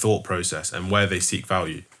their thought process and where they seek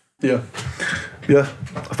value. Yeah.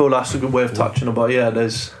 I feel that's a good way of touching about.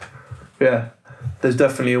 There's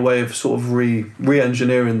definitely a way of sort of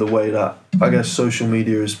re-engineering the way that I guess social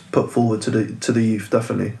media is put forward to the youth.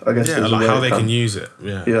 Definitely, I guess. Yeah, like how they can use it.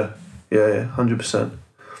 Yeah, 100%.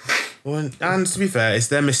 Well, and to be fair, it's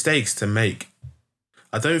their mistakes to make.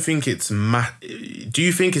 I don't think it's Do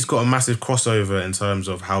you think it's got a massive crossover in terms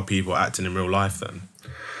of how people are acting in real life? Then,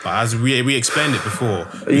 like, as we explained it before,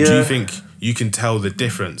 do you think you can tell the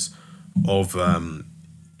difference of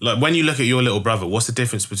like when you look at your little brother? What's the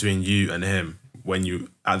difference between you and him when you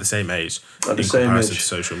at the same age in comparison to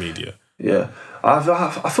social media? Yeah,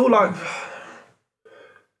 I feel like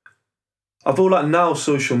now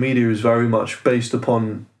social media is very much based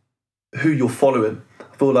upon who you're following. I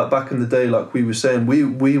feel like back in the day, like we were saying,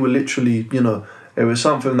 we were literally, it was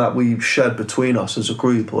something that we shared between us as a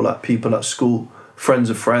group, or like people at school,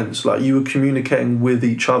 friends of friends. Like you were communicating with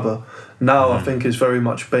each other. Now I think it's very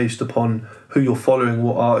much based upon who you're following,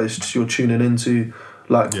 what artists you're tuning into,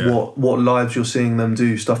 like what lives you're seeing them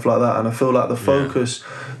do, stuff like that. And I feel like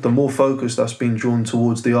the more focus that's been drawn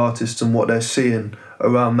towards the artists and what they're seeing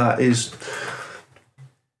around that is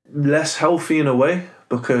less healthy in a way,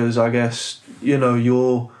 because I guess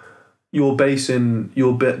you're basing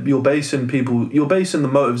the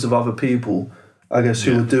motives of other people, I guess,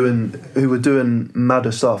 who were doing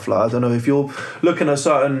madder stuff. Like, I don't know, if you're looking at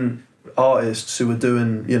certain artists who are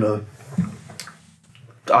doing,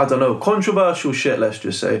 I don't know, controversial shit, let's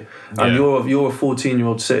just say, and you're a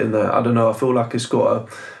 14-year-old sitting there, I don't know, I feel like it's got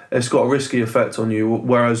a risky effect on you,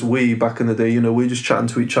 whereas we, back in the day, we're just chatting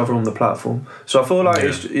to each other on the platform. So I feel like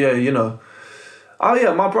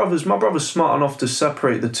my brother's smart enough to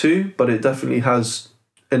separate the two, but it definitely has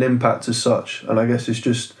an impact as such. And I guess it's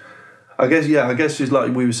just, I guess it's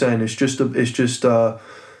like we were saying, it's just a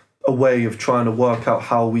way of trying to work out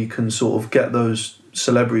how we can sort of get those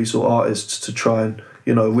celebrities or artists to try and,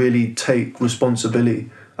 really take responsibility,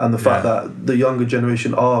 and the fact that the younger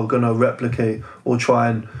generation are going to replicate or try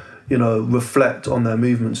and, reflect on their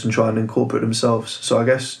movements and try and incorporate themselves. So I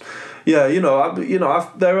guess,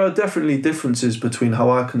 there are definitely differences between how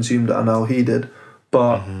I consumed it and how he did,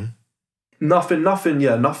 but nothing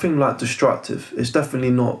like destructive. It's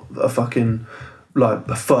definitely not a fucking like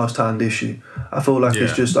a first-hand issue. I feel like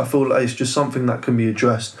it's just something that can be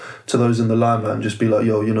addressed to those in the limelight and just be like,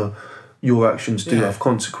 yo, you know, your actions do have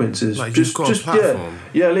consequences. Like, just got a platform.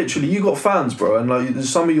 Yeah, literally, you got fans, bro, and like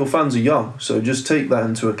some of your fans are young, so just take that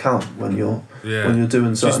into account when you're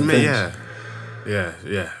doing certain things.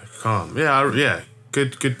 Yeah, calm.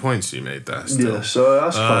 Good points you made there. Still. Yeah, so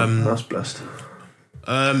that's fun. That's blessed.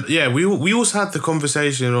 We also had the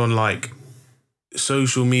conversation on like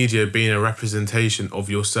social media being a representation of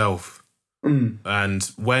yourself. And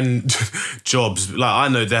when jobs, like I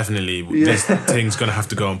know definitely this thing's gonna have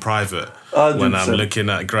to go on private 100%. When I'm looking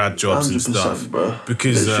at grad jobs and stuff, bro.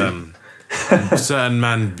 Because certain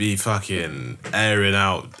man be fucking airing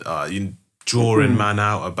out, drawing man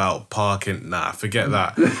out about parking. Nah, forget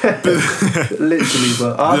that. Literally,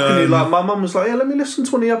 but like my mum was like, yeah, let me listen to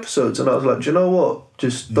 20 episodes, and I was like, do you know what?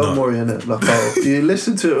 Just don't worry in it. Like, you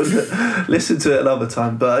listen to it another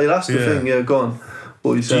time. But that's the thing. Yeah, go on.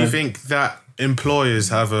 What are you saying? Do you think that employers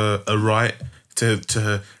have a right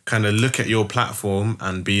to kind of look at your platform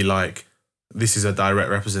and be like, this is a direct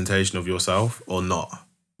representation of yourself, or not?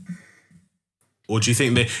 Or do you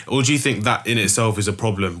think that in itself is a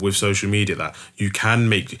problem with social media, that you can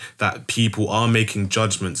make that people are making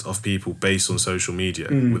judgments of people based on social media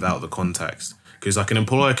without the context? Because like an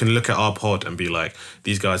employer can look at our pod and be like,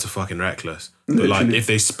 these guys are fucking reckless. But like if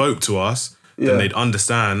they spoke to us, then they'd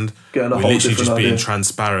understand we're literally just being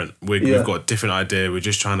transparent. We've got a different idea. We're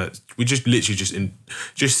just literally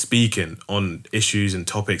speaking on issues and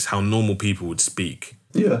topics how normal people would speak.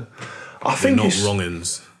 Yeah, I think not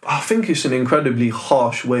wrong-uns. I think it's an incredibly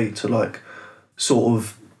harsh way to like sort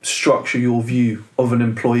of structure your view of an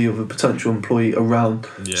employee, of a potential employee, around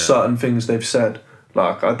certain things they've said.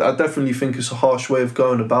 Like I definitely think it's a harsh way of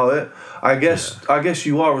going about it. I guess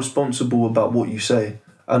you are responsible about what you say,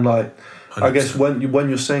 and like 100%. I guess when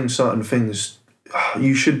you're saying certain things,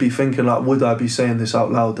 you should be thinking like, would I be saying this out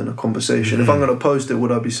loud in a conversation? If I'm going to post it,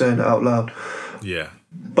 would I be saying it out loud? Yeah.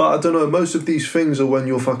 But I don't know, most of these things are when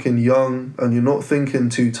you're fucking young and you're not thinking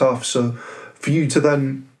too tough. So for you to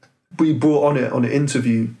then be brought on an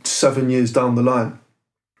interview 7 years down the line,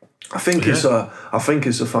 I think it's a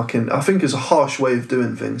harsh way of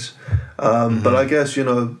doing things. But I guess, you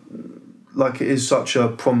know, like it is such a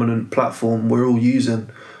prominent platform we're all using.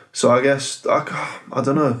 So I guess, I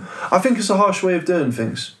don't know. I think it's a harsh way of doing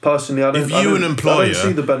things. Personally, I don't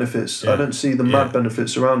see the benefits. I don't see the mad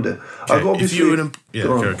benefits around it. Okay.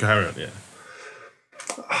 Carry on. Yeah.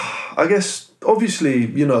 I guess, obviously,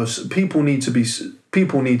 you know, people need to be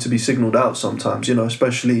signalled out sometimes, you know,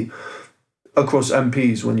 especially across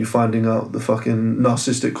MPs when you're finding out the fucking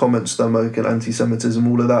narcissistic comments they're making, anti-Semitism,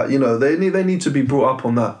 all of that. You know, they need to be brought up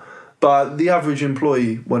on that. But the average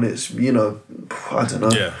employee, when it's, you know, I don't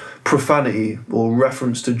know, profanity or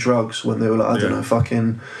reference to drugs, when they were like, I don't know,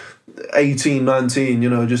 fucking 18, 19, you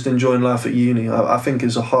know, just enjoying life at uni, I think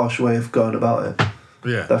is a harsh way of going about it.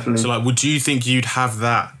 Yeah. Definitely. So, like, would you think you'd have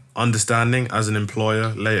that understanding as an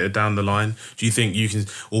employer later down the line? Do you think you can,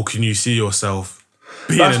 or can you see yourself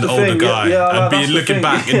being an older guy and being looking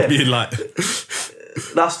back and being like...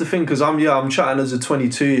 That's the thing, because I'm chatting as a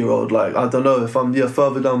 22-year-old. Like, I don't know if I'm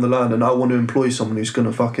further down the line and I want to employ someone who's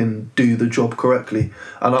gonna fucking do the job correctly,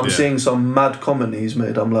 and I'm seeing some mad comment he's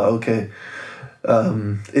made. I'm like, okay,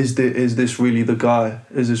 is this really the guy?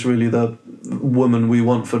 Is this really the woman we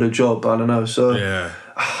want for the job? I don't know. So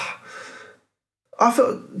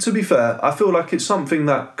to be fair, I feel like it's something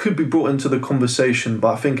that could be brought into the conversation,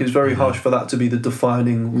 but I think it's very harsh for that to be the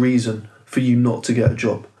defining reason for you not to get a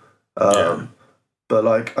job. But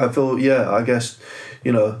like, I feel, I guess,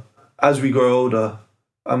 you know, as we grow older,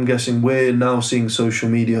 I'm guessing we're now seeing social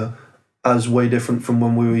media as way different from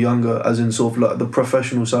when we were younger, as in sort of like the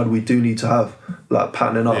professional side we do need to have, like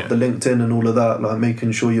patterning up the LinkedIn and all of that, like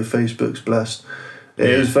making sure your Facebook's blessed. It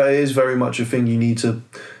is very much a thing you need to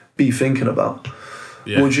be thinking about.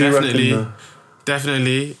 Yeah, what do you reckon?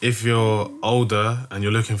 Definitely, if you're older and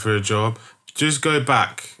you're looking for a job, just go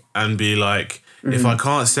back and be like, if I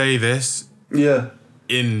can't say this...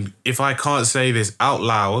 If I can't say this out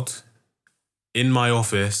loud in my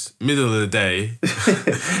office, middle of the day,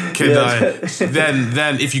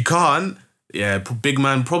 then if you can't, big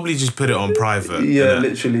man, probably just put it on private.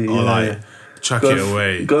 Literally. Or chuck it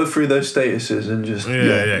away. Go through those statuses and just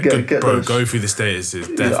get bro. Those. Go through the statuses.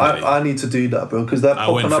 Definitely. I need to do that, bro, because they're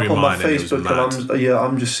popping up on my Facebook, and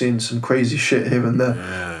I'm just seeing some crazy shit here and there.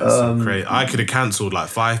 Crazy. I could have cancelled like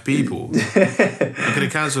 5 people. I could have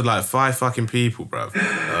cancelled like 5 fucking people, bruv.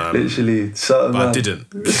 Literally, certain but man. I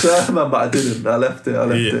didn't. Certain man, but I didn't. I left it.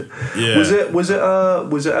 Yeah.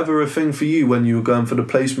 Was it ever a thing for you when you were going for the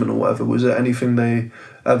placement or whatever? Was it anything they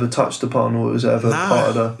ever touched upon, or was it ever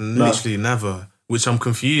part of the? Literally never. Which I'm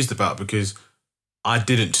confused about because I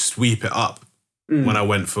didn't sweep it up when I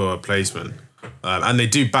went for a placement. And they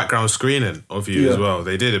do background screening of you as well.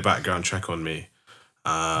 They did a background check on me.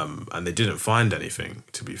 And they didn't find anything,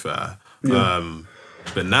 to be fair. Yeah.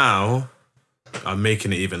 But now I'm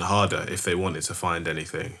making it even harder if they wanted to find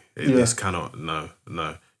anything. This cannot, no.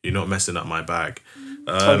 You're not messing up my bag.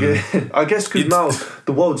 I guess because now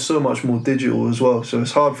the world's so much more digital as well, so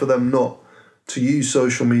it's hard for them not to use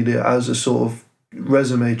social media as a sort of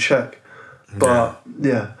resume check. But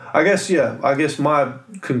I guess my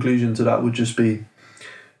conclusion to that would just be,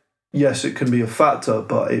 yes, it can be a factor,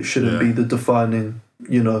 but it shouldn't be the defining,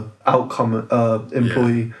 outcome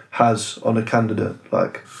employee has on a candidate.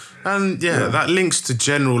 And that links to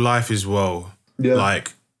general life as well. Yeah.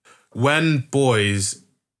 Like when boys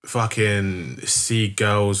fucking see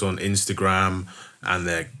girls on Instagram and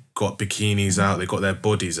they've got bikinis out, they got their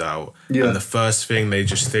bodies out, and the first thing they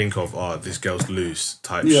just think of, this girl's loose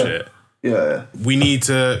type shit. Yeah. We need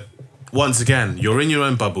to, once again, you're in your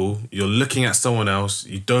own bubble, you're looking at someone else,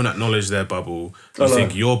 you don't acknowledge their bubble, you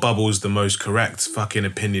think your bubble's the most correct fucking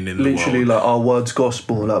opinion in the world. Literally, like, our word's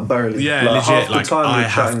gospel, like, barely. Yeah, like, legit, half the time I you're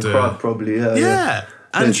have chatting to... crud, probably, Yeah,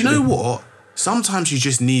 and literally. You know what? Sometimes you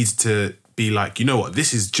just need to be like, you know what,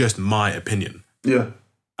 this is just my opinion. Yeah.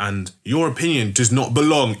 And your opinion does not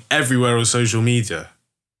belong everywhere on social media.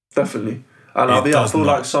 Definitely. And I feel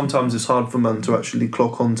like sometimes it's hard for men to actually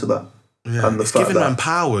clock onto that. Yeah, and it's giving man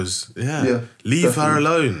powers. Yeah. Leave definitely. her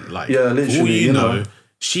alone. Like, literally, all you know,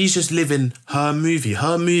 she's just living her movie.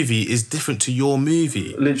 Her movie is different to your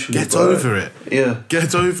movie. Literally. Get over it. Yeah.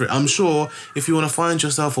 Get over it. I'm sure if you want to find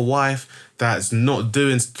yourself a wife that's not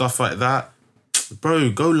doing stuff like that,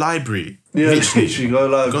 bro, go library. Yeah, literally go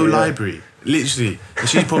library. Go library. Literally. And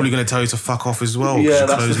she's probably going to tell you to fuck off as well. Yeah,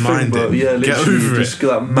 that's the thing, bro. Yeah, literally. Get over just get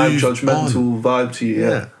that mad judgmental vibe to you.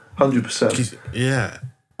 Yeah. 100%. Yeah.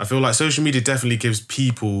 I feel like social media definitely gives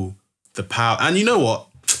people the power. And you know what?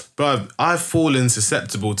 Bro, I've fallen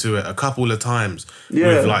susceptible to it a couple of times.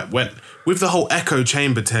 Yeah. With the whole echo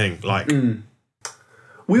chamber thing. Like,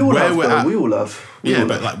 we all have.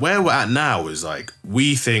 But like where we're at now is like,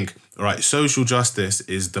 we think, all right, social justice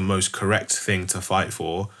is the most correct thing to fight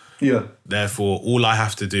for. Yeah. Therefore, all I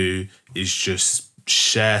have to do is just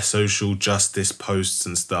share social justice posts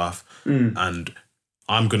and stuff. And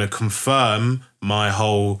I'm going to confirm my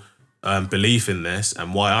whole belief in this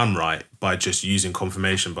and why I'm right by just using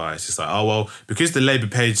confirmation bias. It's like, because the Labour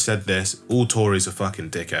page said this, all Tories are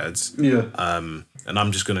fucking dickheads. Yeah. And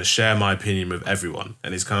I'm just going to share my opinion with everyone.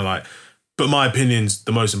 And it's kind of like, but my opinion's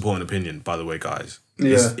the most important opinion, by the way, guys.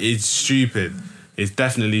 Yeah. It's stupid. It's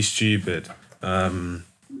definitely stupid.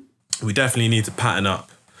 We definitely need to pattern up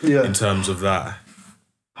in terms of that.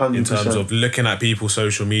 100%. In terms of looking at people's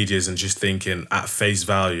social medias and just thinking at face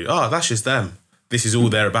value, that's just them. This is all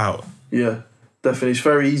they're about. Yeah, definitely. It's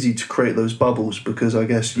very easy to create those bubbles because I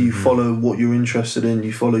guess you follow what you're interested in,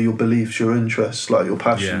 you follow your beliefs, your interests, like your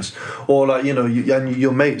passions. Yeah. Or like, and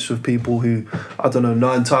you're mates with people who, I don't know,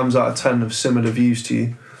 9 times out of 10 have similar views to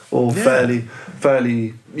you or fairly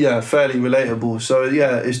relatable. So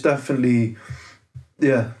it's definitely,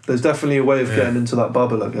 there's definitely a way of getting into that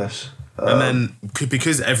bubble, I guess. And then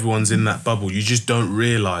because everyone's in that bubble, you just don't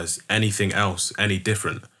realise anything else any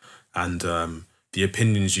different. And the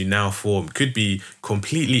opinions you now form could be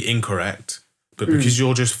completely incorrect, but because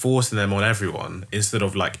you're just forcing them on everyone instead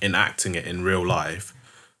of like enacting it in real life,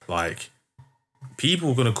 like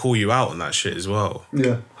people are going to call you out on that shit as well.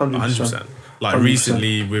 Yeah, 100%. Like 100%.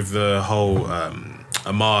 Recently with the whole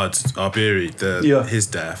Ahmaud Arbery, his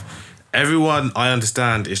death. Everyone, I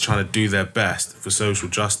understand, is trying to do their best for social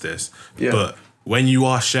justice. Yeah. But when you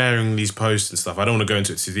are sharing these posts and stuff, I don't want to go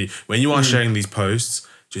into it too deep. When you are sharing these posts,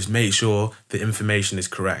 just make sure the information is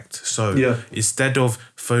correct. So instead of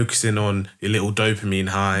focusing on your little dopamine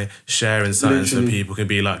high, sharing something so people can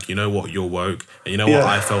be like, you know what, you're woke. And you know what,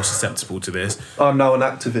 I felt susceptible to this. I'm now an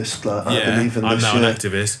activist. Like, I believe in this. I'm now an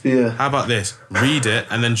activist. Yeah. How about this? Read it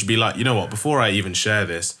and then just be like, you know what, before I even share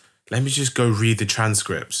this, let me just go read the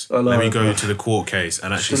transcripts. Let me go to the court case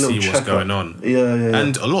and actually see what's going on. Yeah.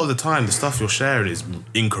 And a lot of the time, the stuff you're sharing is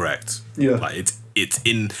incorrect. Yeah. Like it's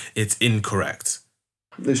incorrect.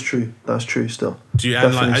 It's true. That's true still.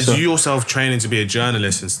 As you yourself training to be a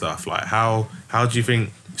journalist and stuff, like how do you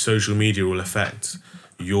think social media will affect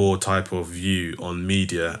your type of view on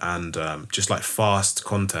media and just like fast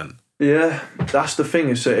content? Yeah, that's the thing.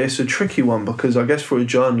 It's a tricky one because I guess for a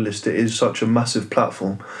journalist it is such a massive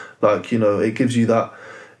platform. Like, you know, it gives you that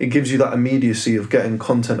immediacy of getting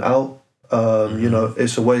content out. You know,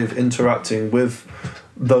 it's a way of interacting with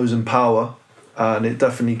those in power, and it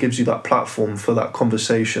definitely gives you that platform for that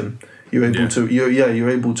conversation. You're able you're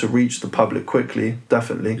able to reach the public quickly,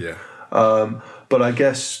 definitely. Yeah. But I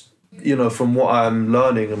guess, you know, from what I'm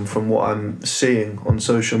learning and from what I'm seeing on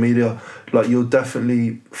social media, like, you're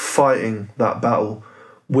definitely fighting that battle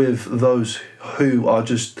with those who are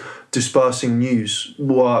just dispersing news.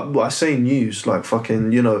 Well, I say news, like,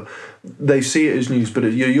 fucking, you know, they see it as news, but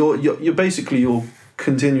you're basically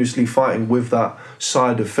continuously fighting with that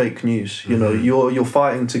side of fake news. You know, you're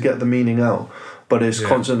fighting to get the meaning out, but it's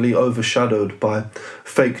constantly overshadowed by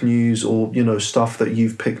fake news or, you know, stuff that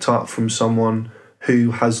you've picked up from someone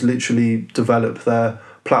who has literally developed their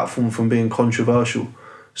platform from being controversial.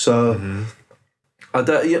 So I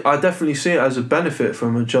definitely see it as a benefit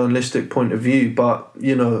from a journalistic point of view, but,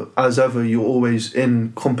 you know, as ever, you're always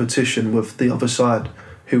in competition with the other side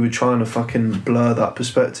who are trying to fucking blur that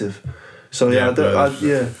perspective. So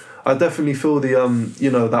I definitely feel the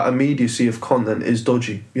you know, that immediacy of content is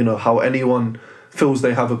dodgy. You know, how anyone feels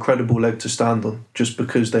they have a credible leg to stand on just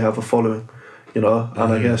because they have a following, you know.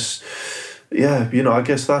 And I guess, you know, I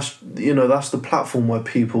guess that's the platform where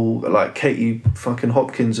people like Katie fucking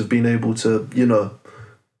Hopkins have been able to, you know,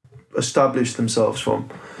 establish themselves from.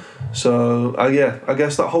 So I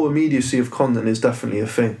guess that whole immediacy of content is definitely a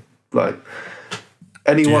thing. Like,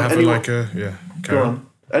 anyone can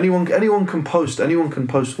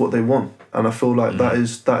post what they want, and I feel like that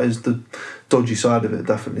is the dodgy side of it,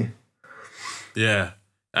 definitely. Yeah,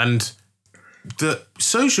 and the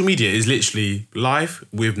social media is literally life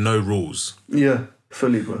with no rules. Yeah,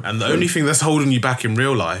 fully, bro. And the only thing that's holding you back in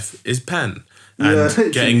real life is pen and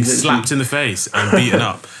getting slapped in the face and beaten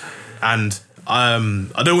up. And I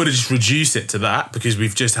don't want to just reduce it to that because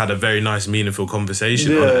we've just had a very nice, meaningful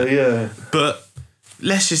conversation on it. Yeah. But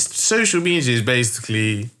social media is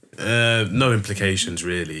basically no implications,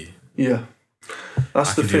 really. Yeah,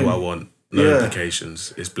 that's the thing. I can do what I want. No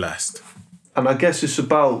implications. It's blessed. And I guess it's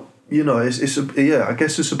about, you know, I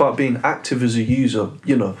guess it's about being active as a user.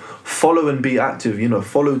 You know, follow and be active. You know,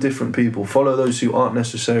 follow different people. Follow those who aren't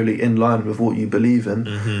necessarily in line with what you believe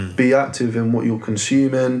in. Be active in what you're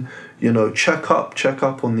consuming. You know, check up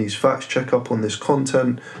on these facts. Check up on this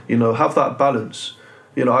content. You know, have that balance.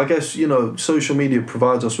 You know, I guess, you know, social media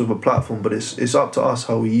provides us with a platform, but it's up to us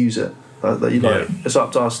how we use it. You know, it's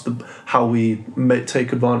up to us how we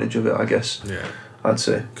take advantage of it, I guess. Yeah. I'd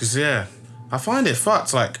say. Because, I find it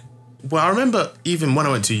fucked. Like, well, I remember even when I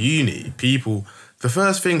went to uni, the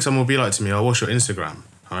first thing someone would be like to me, what's your Instagram?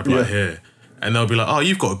 And I'd be like, here. And they'll be like, oh,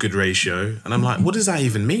 you've got a good ratio. And I'm like, what does that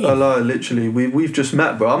even mean? I lie, literally. We've just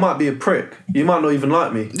met, bro. I might be a prick. You might not even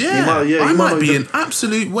like me. Yeah, I might be an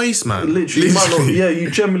absolute waste man. Literally. You might not,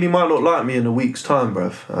 you generally might not like me in a week's time,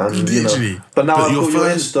 bruv. And, literally. You know, but now I've got your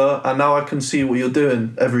Insta, and now I can see what you're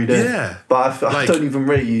doing every day. Yeah. But I don't even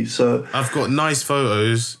rate you, so... I've got nice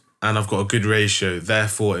photos, and I've got a good ratio.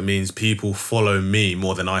 Therefore, it means people follow me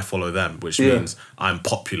more than I follow them, which means I'm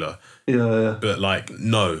popular. Yeah. But, like,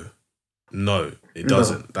 no, it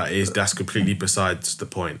doesn't. No. That's completely besides the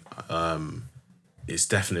point. It's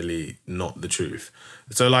definitely not the truth.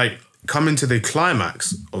 So, like, coming to the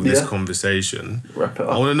climax of this conversation, wrap it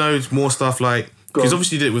up. I want to know more stuff like, because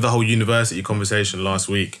obviously you did it with the whole university conversation last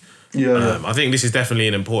week. I think this is definitely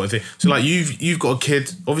an important thing. So, like, you've got a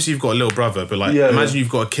kid. Obviously, you've got a little brother, but, like, imagine you've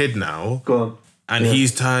got a kid now. Go on. And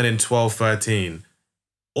he's turning 12, 13.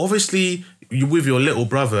 Obviously, with your little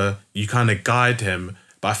brother, you kind of guide him.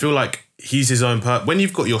 But I feel like he's his own person. When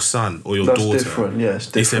you've got your son or your daughter, different. Yeah, it's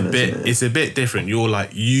different. It's a bit different. You're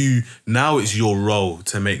like, now it's your role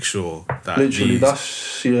to make sure that literally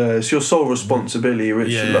it's your sole responsibility,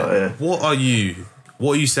 Richard. What are you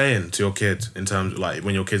saying to your kid in terms of, like,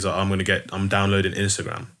 when your kids are, I'm downloading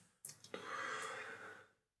Instagram?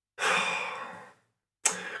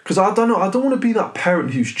 Because I don't know, I don't want to be that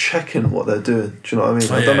parent who's checking what they're doing. Do you know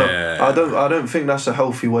what I mean? I don't think that's a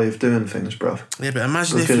healthy way of doing things, bruv. Yeah, but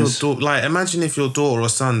imagine if your daughter or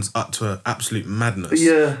son's up to absolute madness.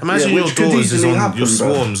 Yeah. Imagine your daughter's is on your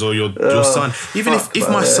swarms, or your son. Even if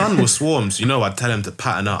my son was swarms, I'd tell him to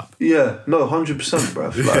patten up. Yeah, no, 100%,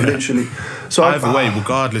 bruv. Like, literally. So either way,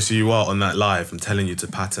 regardless who you are on that live, I'm telling you to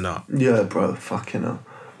patten up. Yeah, bro, fucking hell.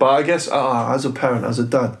 But I guess as a parent, as a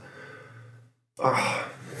dad,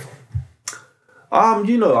 I'm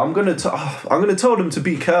gonna tell them to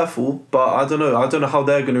be careful, but I don't know how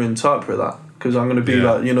they're gonna interpret that, because I'm gonna be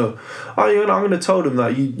like, I'm gonna tell them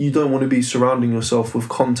that you don't want to be surrounding yourself with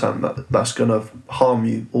content that's gonna harm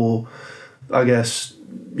you, or I guess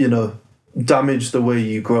damage the way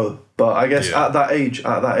you grow. But I guess at that age,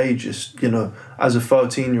 it's as a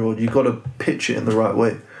 13-year-old, you got to pitch it in the right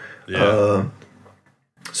way. Yeah.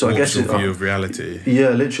 So I guess it's a view of reality. Yeah,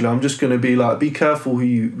 literally, I'm just gonna be like, be careful who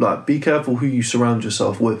you surround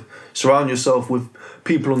yourself with. Surround yourself with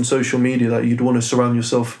people on social media that you'd want to surround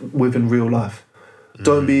yourself with in real life.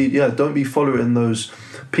 Don't be following those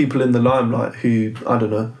people in the limelight who, I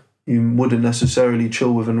don't know, you wouldn't necessarily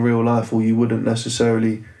chill with in real life, or you wouldn't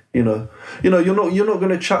necessarily. You're not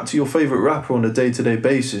gonna chat to your favorite rapper on a day-to-day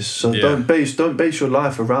basis. So don't base your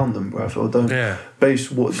life around them, bruv. Or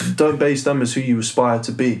don't base them as who you aspire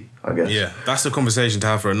to be, I guess. Yeah, that's a conversation to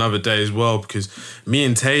have for another day as well, because me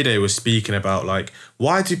and Tay-Day were speaking about, like,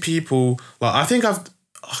 why do people, like, I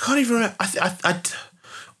can't even remember. I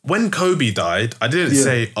when Kobe died, I didn't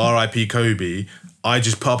say R.I.P. Kobe. I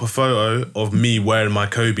just put up a photo of me wearing my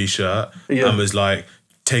Kobe shirt and was like,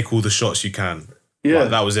 take all the shots you can. Yeah,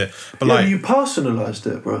 like, that was it. But you personalised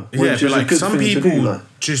it, bro. Yeah, but like some people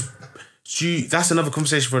that's another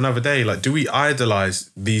conversation for another day. Like, do we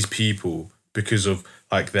idolise these people because of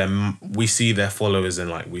like them? We see their followers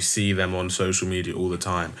and like we see them on social media all the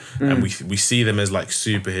time, and we see them as like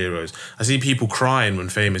superheroes. I see people crying when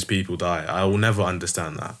famous people die. I will never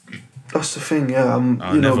understand that. That's the thing, yeah.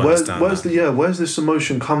 Where's this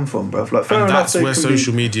emotion come from, bro? Like, fair enough, that's where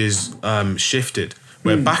social media's shifted.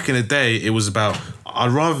 Where back in the day, it was about,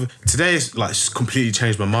 today it's like completely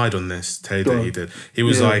changed my mind on this, Tay-Day, he did. He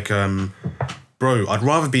was like, bro, I'd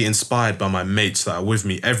rather be inspired by my mates that are with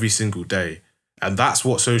me every single day. And that's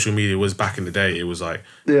what social media was back in the day. It was like,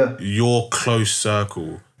 your close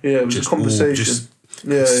circle. Yeah, it was just a conversation.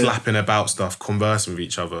 Slapping about stuff, conversing with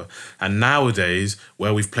each other. And nowadays,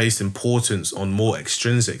 where we've placed importance on more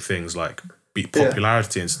extrinsic things like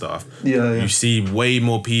popularity and stuff, you see way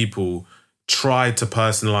more people try to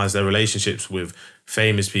personalize their relationships with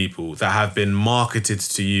famous people that have been marketed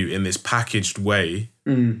to you in this packaged way.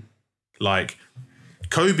 Like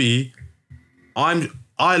Kobe,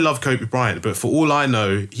 I love Kobe Bryant, but for all I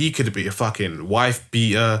know, he could be a fucking wife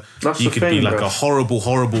beater. He could be like a horrible,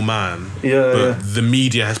 horrible man. But the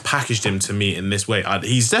media has packaged him to me in this way.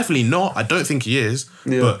 He's definitely not. I don't think he is,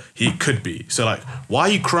 but he could be. So like, why are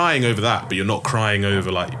you crying over that, but you're not crying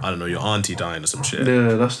over like, I don't know, your auntie dying or some shit?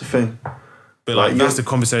 Yeah, that's the thing. But like that's the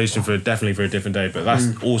conversation definitely for a different day. But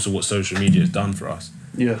that's also what social media has done for us.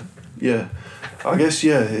 Yeah. I guess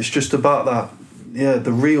it's just about that. Yeah,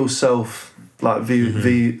 the real self, like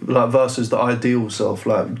versus the ideal self,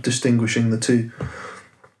 like distinguishing the two,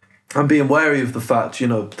 and being wary of the fact,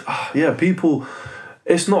 people.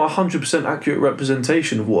 It's not 100% accurate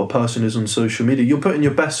representation of what a person is on social media. You're putting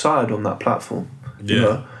your best side on that platform. You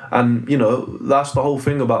know? And, that's the whole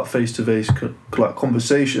thing about face-to-face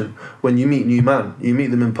conversation. When you meet new man, you meet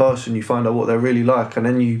them in person, you find out what they're really like, and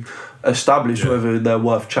then you establish whether they're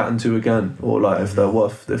worth chatting to again, or like if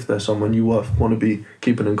they're someone you want to be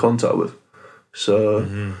keeping in contact with. So,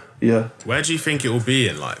 Where do you think it will be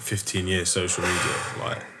in like 15 years, social media?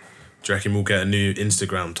 Like, do you reckon we'll get a new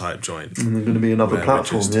Instagram type joint? And there's going to be another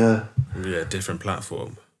platform, Yeah, different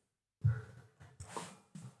platform.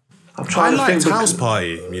 I'm trying to think. House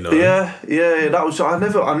Party, Yeah, that was. I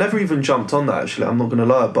never even jumped on that. Actually, I'm not gonna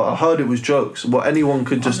lie, but I heard it was jokes. Well, anyone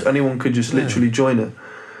could just literally join it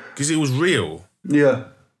because it was real. Yeah,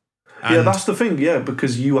 that's the thing. Yeah,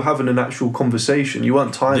 because you were having an actual conversation. You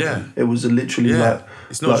weren't typing. Yeah. It was literally like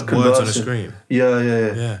it's not just words on a screen.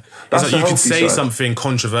 Yeah. It's like you can say something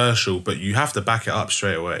controversial, but you have to back it up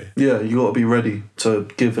straight away. Yeah, you got to be ready to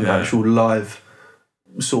give an actual live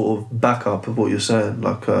sort of backup of what you're saying,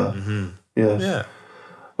 like well,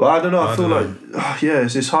 I don't know, I feel like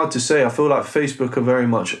it's hard to say. I feel like Facebook are very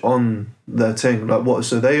much on their thing, like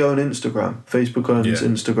so they own Instagram. Facebook owns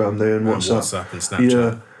Instagram, they own WhatsApp and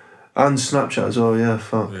Snapchat and Snapchat as well.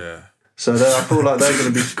 So I feel like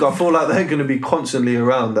they're going to be constantly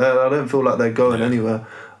around. I don't feel like they're going anywhere.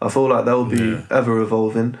 I feel like they'll be ever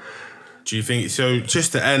evolving. Do you think so?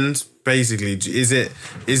 Just to end, basically, is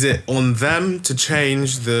it on them to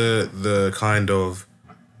change the kind of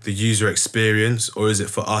the user experience, or is it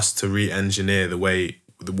for us to re-engineer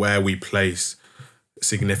where we place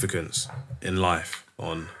significance in life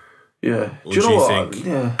on? Yeah. Do you know what?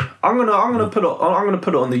 Yeah. I'm gonna put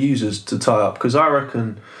it on the users to tie up, because I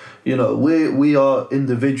reckon, we are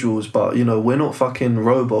individuals, but we're not fucking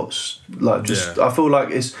robots. Like I feel like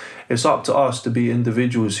it's up to us to be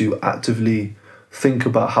individuals who actively think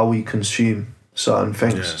about how we consume certain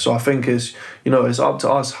things. So I think it's up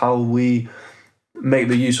to us how we make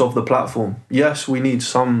the use of the platform. Yes, we need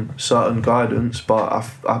some certain guidance, but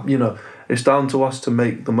it's down to us to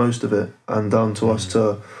make the most of it, and down to us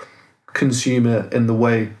to consume it in the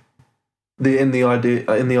way, in the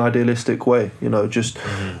idealistic way. We want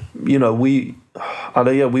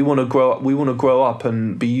to grow up. We want to grow up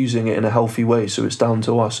and be using it in a healthy way. So it's down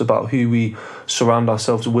to us about who we surround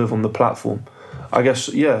ourselves with on the platform. I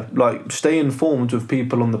guess, like stay informed with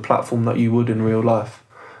people on the platform that you would in real life.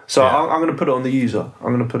 So I'm going to put it on the user.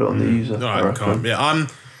 All right, calm. Yeah, I'm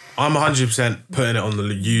 100% putting it on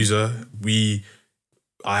the user.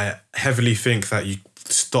 I heavily think that you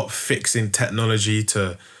stop fixing technology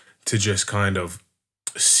to just kind of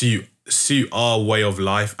suit our way of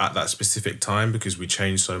life at that specific time, because we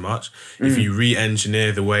change so much. If you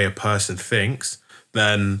re-engineer the way a person thinks,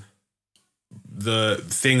 then the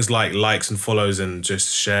things like likes and follows and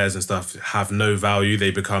just shares and stuff have no value.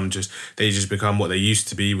 They just become what they used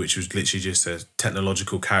to be, which was literally just a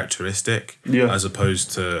technological characteristic, as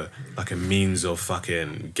opposed to like a means of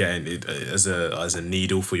fucking getting it as a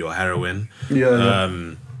needle for your heroin.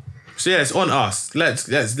 So it's on us. Let's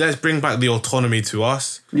bring back the autonomy to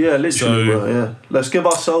us. Yeah, literally, bro. Let's give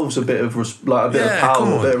ourselves a bit of of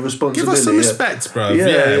power, a bit of responsibility. Give us some respect, bro.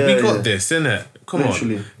 We got this, innit? Come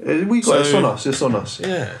literally. On. We got it's on us. It's on us.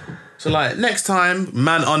 Yeah. So like next time,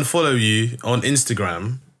 man, unfollow you on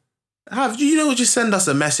Instagram. Just send us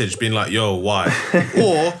a message being like, "Yo, why?"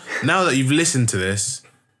 Or now that you've listened to this,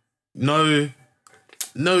 know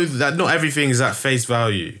that not everything is at face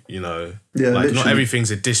value, like literally. Not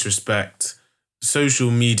everything's a disrespect.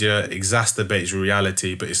 Social media exacerbates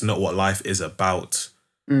reality, but it's not what life is about.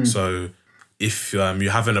 So if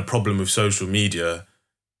you're having a problem with social media,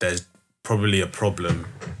 there's probably a problem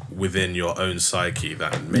within your own psyche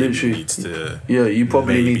that maybe needs to... Yeah, you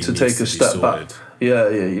probably need to take a step back.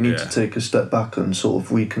 You need to take a step back and sort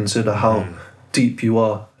of reconsider how deep you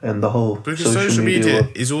are in the whole because social media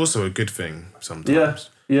is also a good thing sometimes.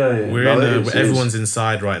 Everyone's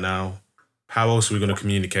inside right now. How else are we going to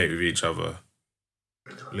communicate with each other?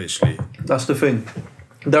 Literally. That's the thing.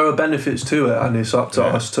 There are benefits to it, and it's up to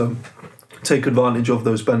us to take advantage of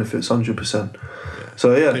those benefits 100%.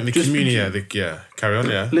 So I think the community, carry on,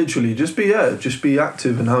 Literally, just be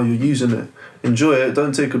active in how you're using it. Enjoy it.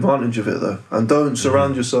 Don't take advantage of it though, and don't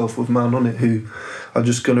surround yourself with man on it who are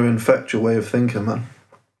just going to infect your way of thinking, man.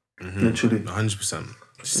 Literally, 100%.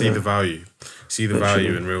 See the value. See the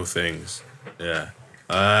value in real things. Yeah.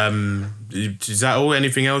 Is that all?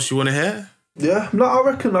 Anything else you want to hear? Yeah. No, I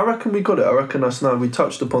reckon we got it. I reckon we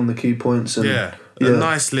touched upon the key points and a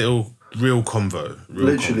nice little real convo.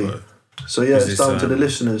 Literally. So it's down to the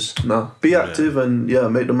listeners now. Be active and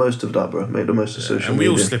make the most of that, bro. Make the most of social media. And we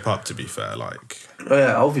all slip up, to be fair.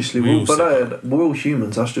 Obviously we're all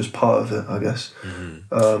humans. That's just part of it, I guess.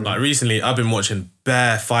 Recently, I've been watching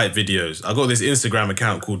bare fight videos. I got this Instagram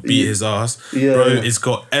account called Beat His Ass. It's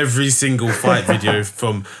got every single fight video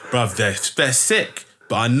from bruv. They're sick.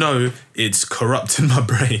 But I know it's corrupting my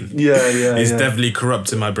brain. It's definitely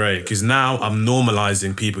corrupting my brain because now I'm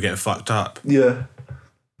normalising people getting fucked up. Yeah.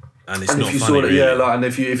 And it's not funny, really. And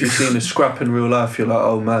if you've seen a scrap in real life, you're like,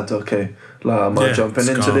 oh, mad, okay. Am I jumping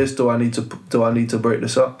into this? Do I need to break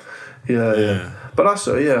this up? Yeah. But that's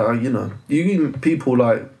people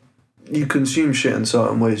you consume shit in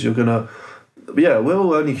certain ways. You're gonna, we're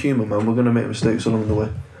all only human, man. We're gonna make mistakes along the way.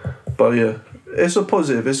 But it's a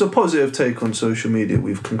positive take on social media.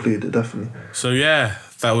 We've concluded, definitely. So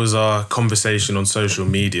that was our conversation on social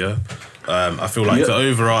media. I feel like the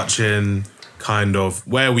overarching kind of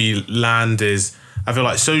where we land is, I feel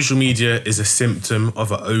like social media is a symptom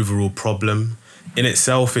of an overall problem. In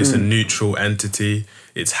itself, it's a neutral entity.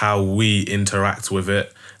 It's how we interact with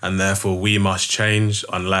it, and therefore we must change,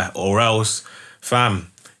 or else,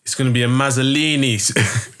 fam, it's going to be a Mazzolini. It's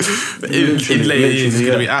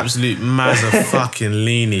going to be absolute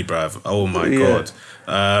Mazza-fucking-lini, bruv. Oh my God.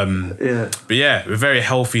 But a very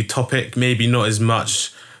healthy topic. Maybe not as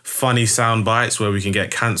much funny sound bites where we can get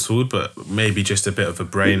cancelled, but maybe just a bit of a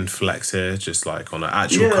brain flex here, just like on an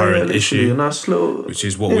actual current issue, a nice little, which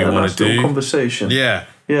is what we want to do. Conversation.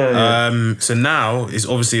 So now is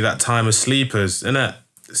obviously that time of sleepers, innit?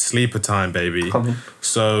 Sleeper time, baby.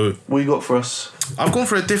 So what you got for us? I've gone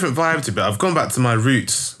for a different vibe to it. I've gone back to my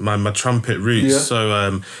roots, my trumpet roots. So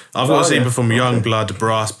I've got a sleeper from Youngblood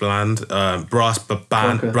Brass Band.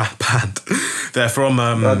 They're from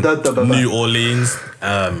New Orleans.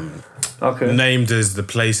 named as the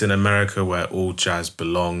place in America where all jazz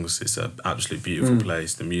belongs. It's an absolutely beautiful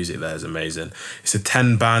place. The music there is amazing. It's a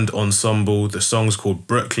 10-band ensemble. The song's called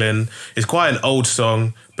Brooklyn. It's quite an old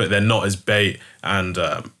song, but they're not as bait. And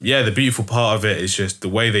the beautiful part of it is just the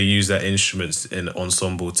way they use their instruments in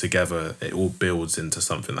ensemble together. It all builds into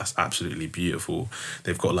something that's absolutely beautiful.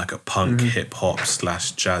 They've got like a punk hip hop /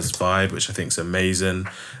 jazz vibe, which I think is amazing.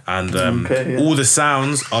 And all the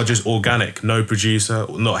sounds are just organic. No producer,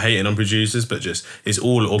 not hating on producers, but just it's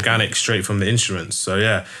all organic straight from the instruments. So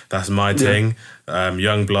yeah, that's my thing.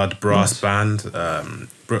 Youngblood Brass Band,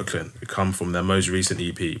 Brooklyn. It come from their most recent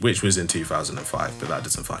EP, which was in 2005, but that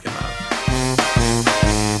doesn't fucking matter.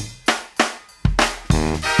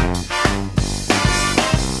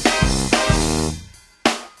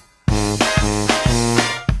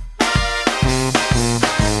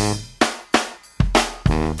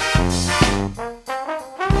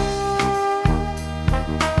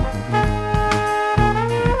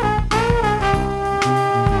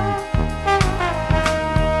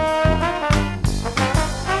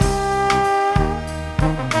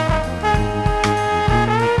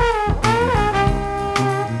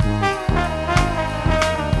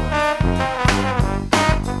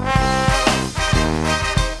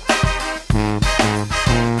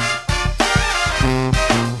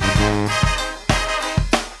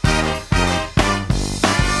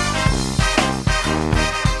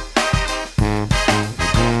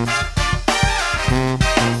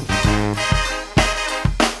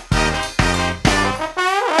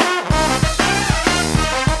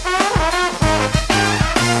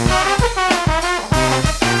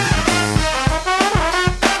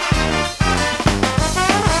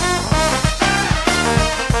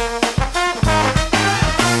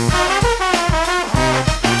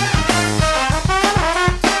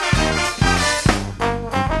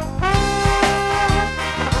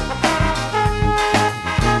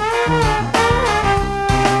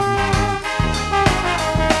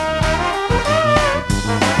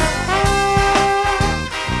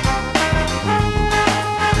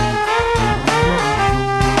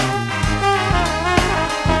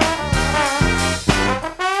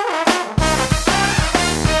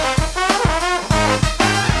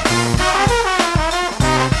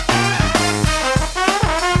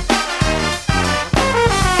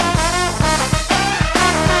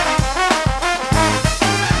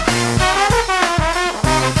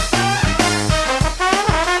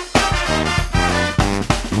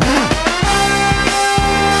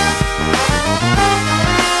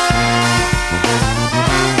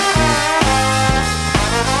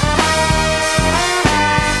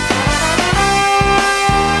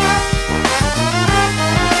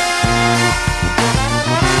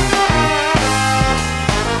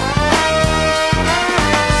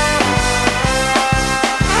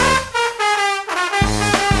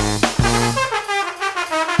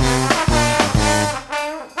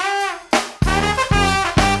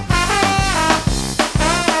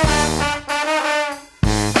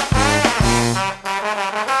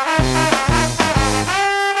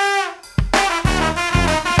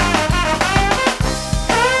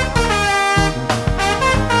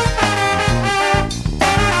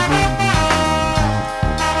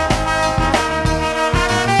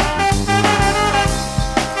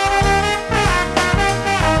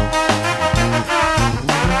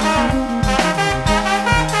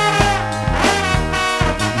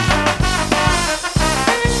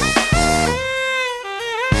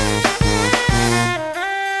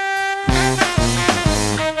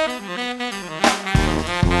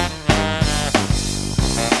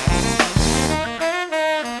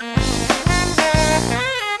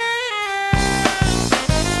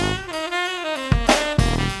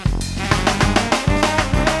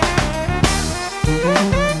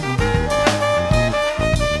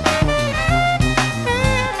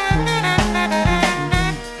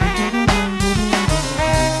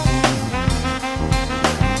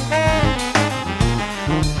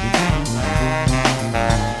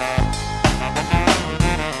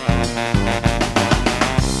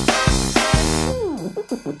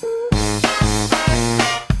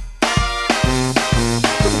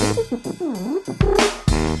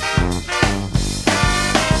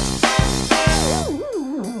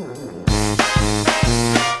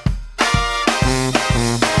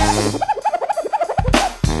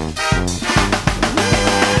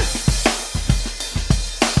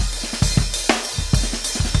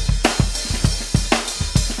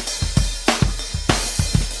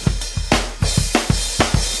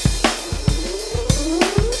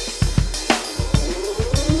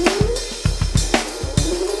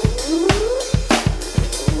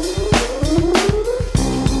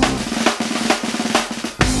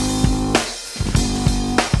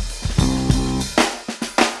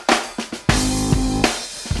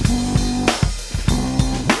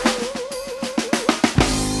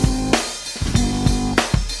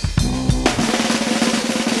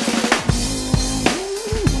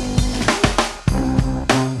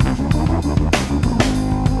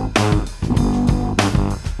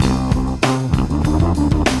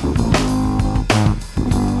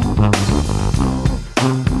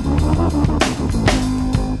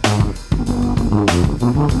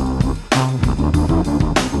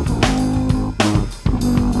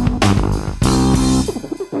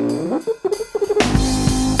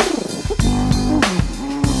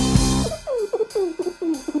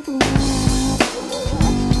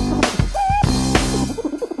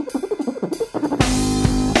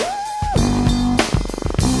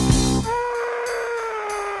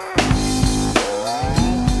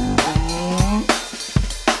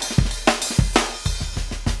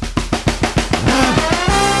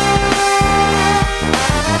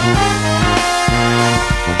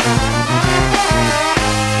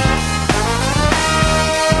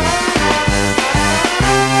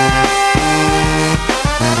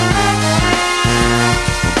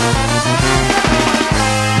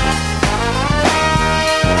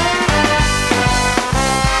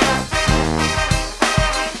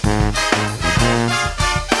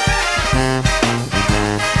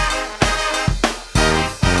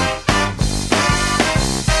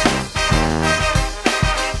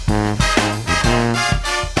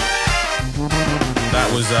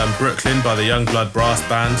 Brooklyn by the Youngblood Brass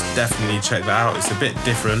Band. Definitely check that out. It's a bit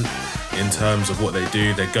different in terms of what they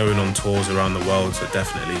do. They're going on tours around the world, so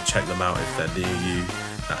definitely check them out if they're near you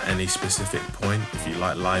at any specific point, if you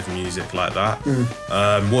like live music like that.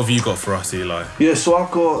 What have you got for us, Eli? Yeah, so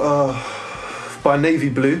I've got by Navy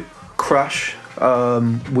Blue, Crash,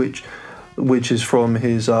 which is from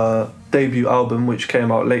his debut album, which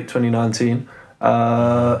came out late 2019.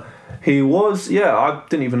 He was, I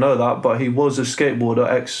didn't even know that, but he was a skateboarder,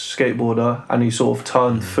 ex-skateboarder, and he sort of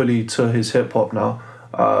turned fully to his hip-hop now.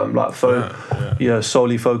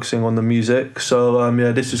 Solely focusing on the music. So,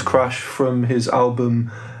 this is Crash from his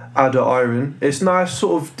album Adder Iron. It's nice,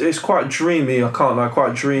 it's quite dreamy,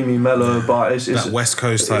 quite dreamy, mellow, but it's that West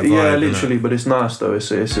Coast type vibe. Yeah, literally, but it's nice though, it's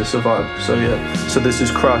a vibe. So this is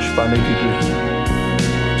Crash by Navy Blue.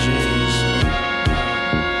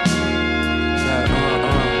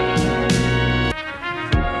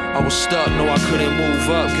 Stuck, no I couldn't move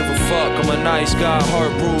up, give a fuck, I'm a nice guy, heart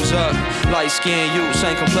bruised up, light skin you,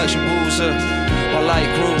 same complexion boozer, my light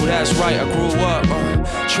grew, that's right, I grew up,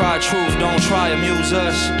 try truth, don't try amuse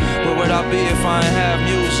us, where would I be if I ain't have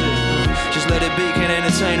music, just let it be, can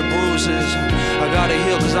entertain the bruises, I gotta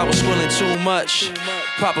heal cause I was swilling too much,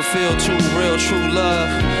 proper feel too real, true love,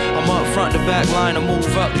 I'm up front, the back line to move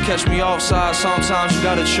up, to catch me offside, sometimes you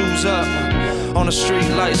gotta choose up, on the street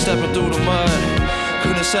light, stepping through the mud,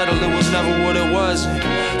 couldn't settle, it was never what it was.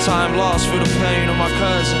 Time lost for the pain of my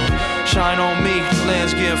cousin. Shine on me,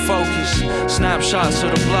 lens getting focused. Snapshots of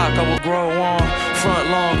the block I will grow on. Front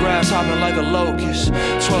lawn grass hopping like a locust.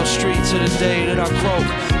 12th Street to the day that I croak.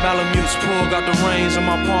 Malamute's pool, got the reins in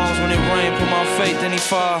my palms. When it rain, put my faith in he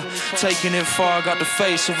far. Taking it far, got the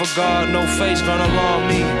face of a god. No face gonna alarm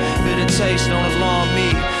me. Bitter taste don't alarm me.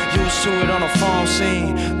 Used to it on a farm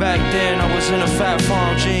scene. Back then I was in a fat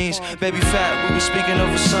farm jeans. Baby fat, we were speaking of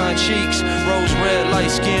her son cheeks. Rose red,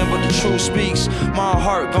 light skin, but the truth speaks. My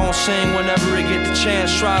heart gon' sing whenever it get the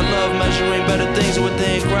chance. Try love, measuring better things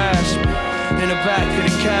within grasp. In the back of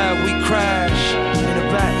the cab, we crash. In the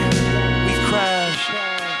back, we crash.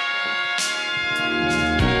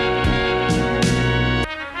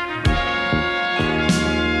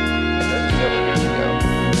 Several years ago,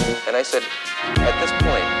 and I said, at this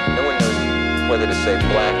point, no one knows whether to say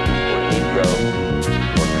black or Negro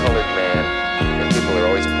or colored man, and people are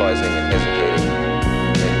always pausing and hesitating.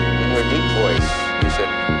 And in your deep voice, you said,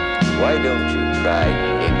 why don't you try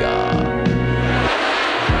nigga?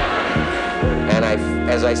 And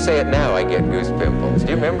as I say it now, I get goose pimples. Do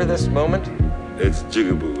you remember this moment? It's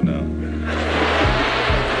jigaboo now.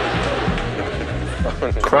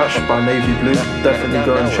 Crash by Navy Blue. Definitely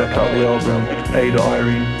go and check out the album Adder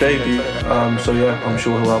Iron debut. I'm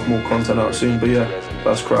sure he'll have more content out soon. But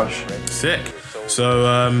that's Crash. Sick. So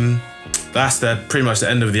that's pretty much the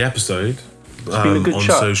end of the episode. It's been a good on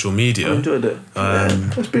chat. Social media. I enjoyed it.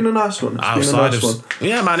 It's been a nice one.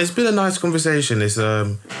 Yeah, man, it's been a nice conversation. It's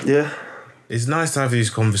nice to have these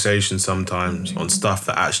conversations sometimes on stuff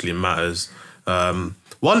that actually matters.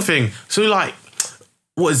 One thing, so like,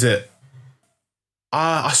 what is it?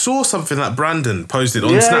 I saw something that Brandon posted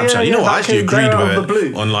on Snapchat. You know what? I actually agreed with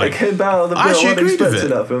it. It came out of the blue. I wasn't expecting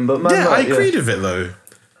that from him, but man, I agreed with it though.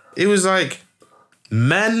 It was like,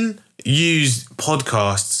 men use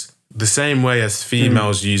podcasts the same way as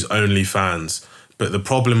females use OnlyFans. But the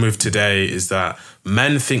problem with today is that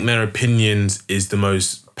men think their opinions is the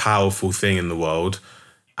most powerful thing in the world,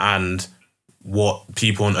 and what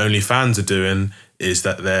people on OnlyFans are doing is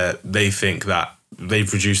that they think that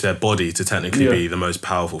they've reduced their body to technically be the most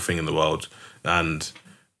powerful thing in the world, and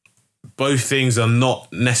both things are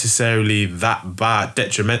not necessarily that bad.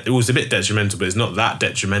 It was a bit detrimental, but it's not that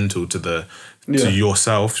detrimental to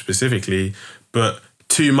yourself specifically. But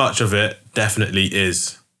too much of it definitely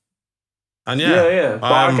is. And But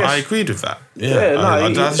I agreed with that. It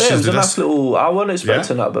was a nice little. I wasn't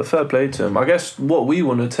expecting that, but fair play to him. I guess what we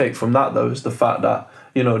want to take from that though is the fact that,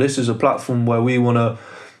 you know, this is a platform where we want to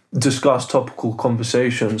discuss topical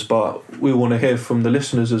conversations, but we want to hear from the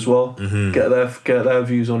listeners as well. Get their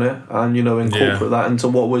views on it, and, you know, incorporate that into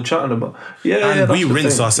what we're chatting about. And we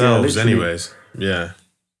rinse ourselves anyways. Yeah,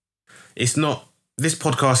 it's not. This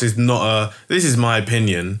podcast is not this is my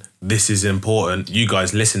opinion, this is important, you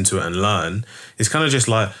guys listen to it and learn. It's kind of just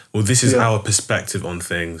like, well, this is our perspective on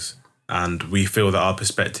things, and we feel that our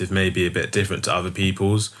perspective may be a bit different to other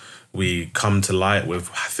people's. We come to light with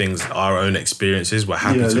things, our own experiences. We're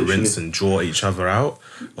happy to rinse and draw each other out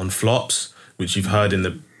on flops, which you've heard in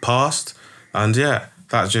the past. And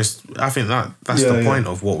that's just, I think that's the point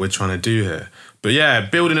of what we're trying to do here. But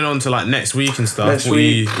building it on to like next week and stuff. What are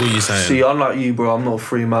you saying? See, unlike you, bro, I'm not a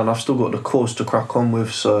free man. I've still got the course to crack on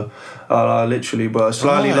with. So, literally, bro,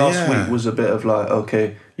 slightly last week was a bit of like,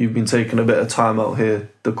 okay, you've been taking a bit of time out here.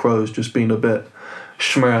 The crow's just been a bit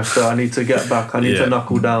schmer, so I need to get back. I need to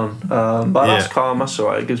knuckle down. But that's calm. That's all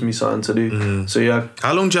right. It gives me something to do. So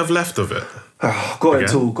how long do you have left of it? Got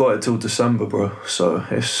it till December, bro. So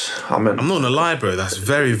I'm not gonna lie, bro. That's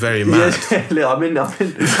very, very mad. I'm in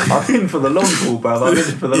for the long haul, bro. I'm in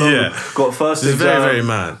for the long haul. Got first exam. Very, very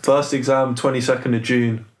mad. First exam, 22nd of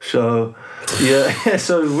June. So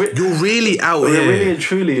so you're really out here. Really and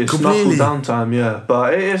truly, it's knuckle down time.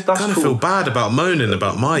 But that's cool. I kind of feel bad about moaning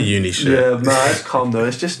about my uni shit. It's calm though.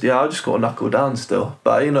 It's just I just got to knuckle down still.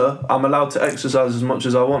 But you know, I'm allowed to exercise as much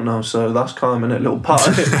as I want now, so that's calm, innit? Little part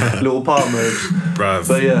mode, bruv.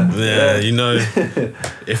 But you know,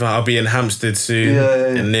 if I'll be in Hampstead soon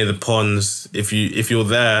and near the ponds, if you're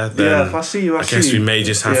there, then if I see you, I guess we may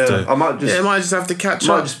just have to. I might just have to catch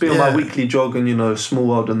up. Might just be on my weekly jog and, you know, small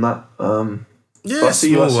world and that.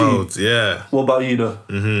 Small world. Yeah. What about you though?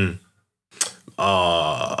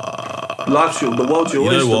 Life's the world's your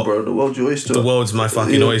oyster, bro. The world's your oyster. The world's my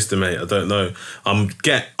fucking oyster, mate. I don't know.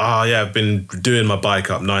 I've been doing my bike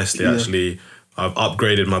up nicely actually. I've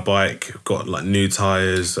upgraded my bike, got like new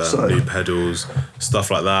tyres, new pedals, stuff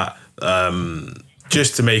like that.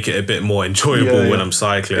 Just to make it a bit more enjoyable when I'm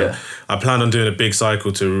cycling. I plan on doing a big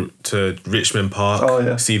cycle to Richmond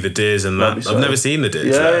Park, see the deers and that. I've never seen the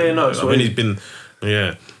deers. I've only been,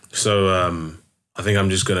 So I think I'm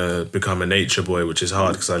just going to become a nature boy, which is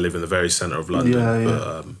hard because I live in the very centre of London.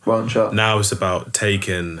 But branch out. Now it's about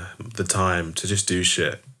taking the time to just do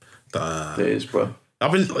shit. It is, bro.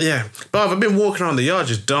 I've been walking around the yard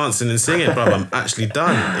just dancing and singing, bro. I'm actually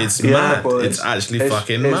done. It's mad. Bro, it's actually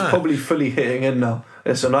fucking mad. It's probably fully hitting in now.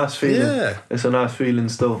 It's a nice feeling. Yeah. It's a nice feeling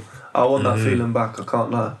still. I want that feeling back. I can't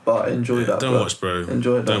lie, but I enjoy that. Don't watch, bro.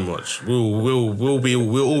 Enjoy that. Don't watch. We'll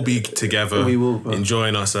all be together. We will, bro.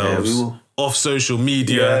 Enjoying ourselves. Yeah, we will. Off social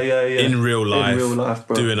media. In real life,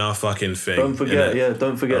 bro. Doing our fucking thing. Don't forget,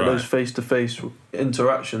 those face-to-face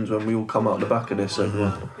interactions when we all come out the back of this,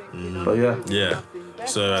 everyone. But yeah.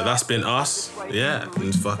 So that's been us.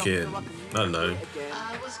 And fucking, I don't know.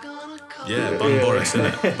 Bun Boris,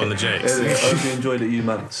 innit? Bun the Jakes. I hope you enjoyed it, you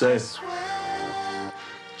man. So.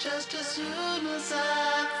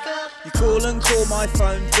 You call and call my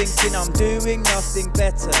phone thinking I'm doing nothing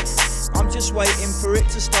better. I'm just waiting for it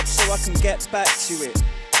to stop so I can get back to it.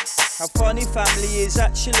 How funny family is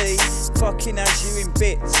actually fucking has you in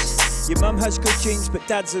bits. Your mum has good genes but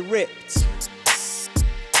dad's are ripped.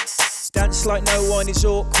 Dance like no one is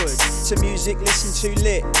awkward, to music listen too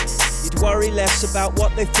lit. You'd worry less about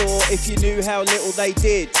what they thought if you knew how little they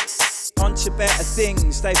did. On to better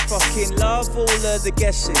things, they fucking love all of the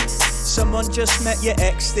guessing. Someone just met your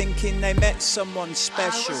ex thinking they met someone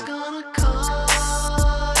special. I was gonna call you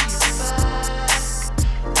back,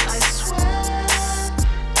 I swear,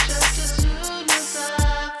 just as soon as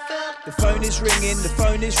I felt. The phone is ringing,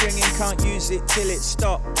 can't use it till it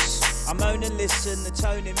stops. I moan and listen, the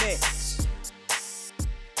tone emits.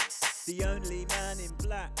 The only man in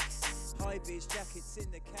black, high-vis jackets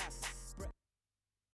in the calf.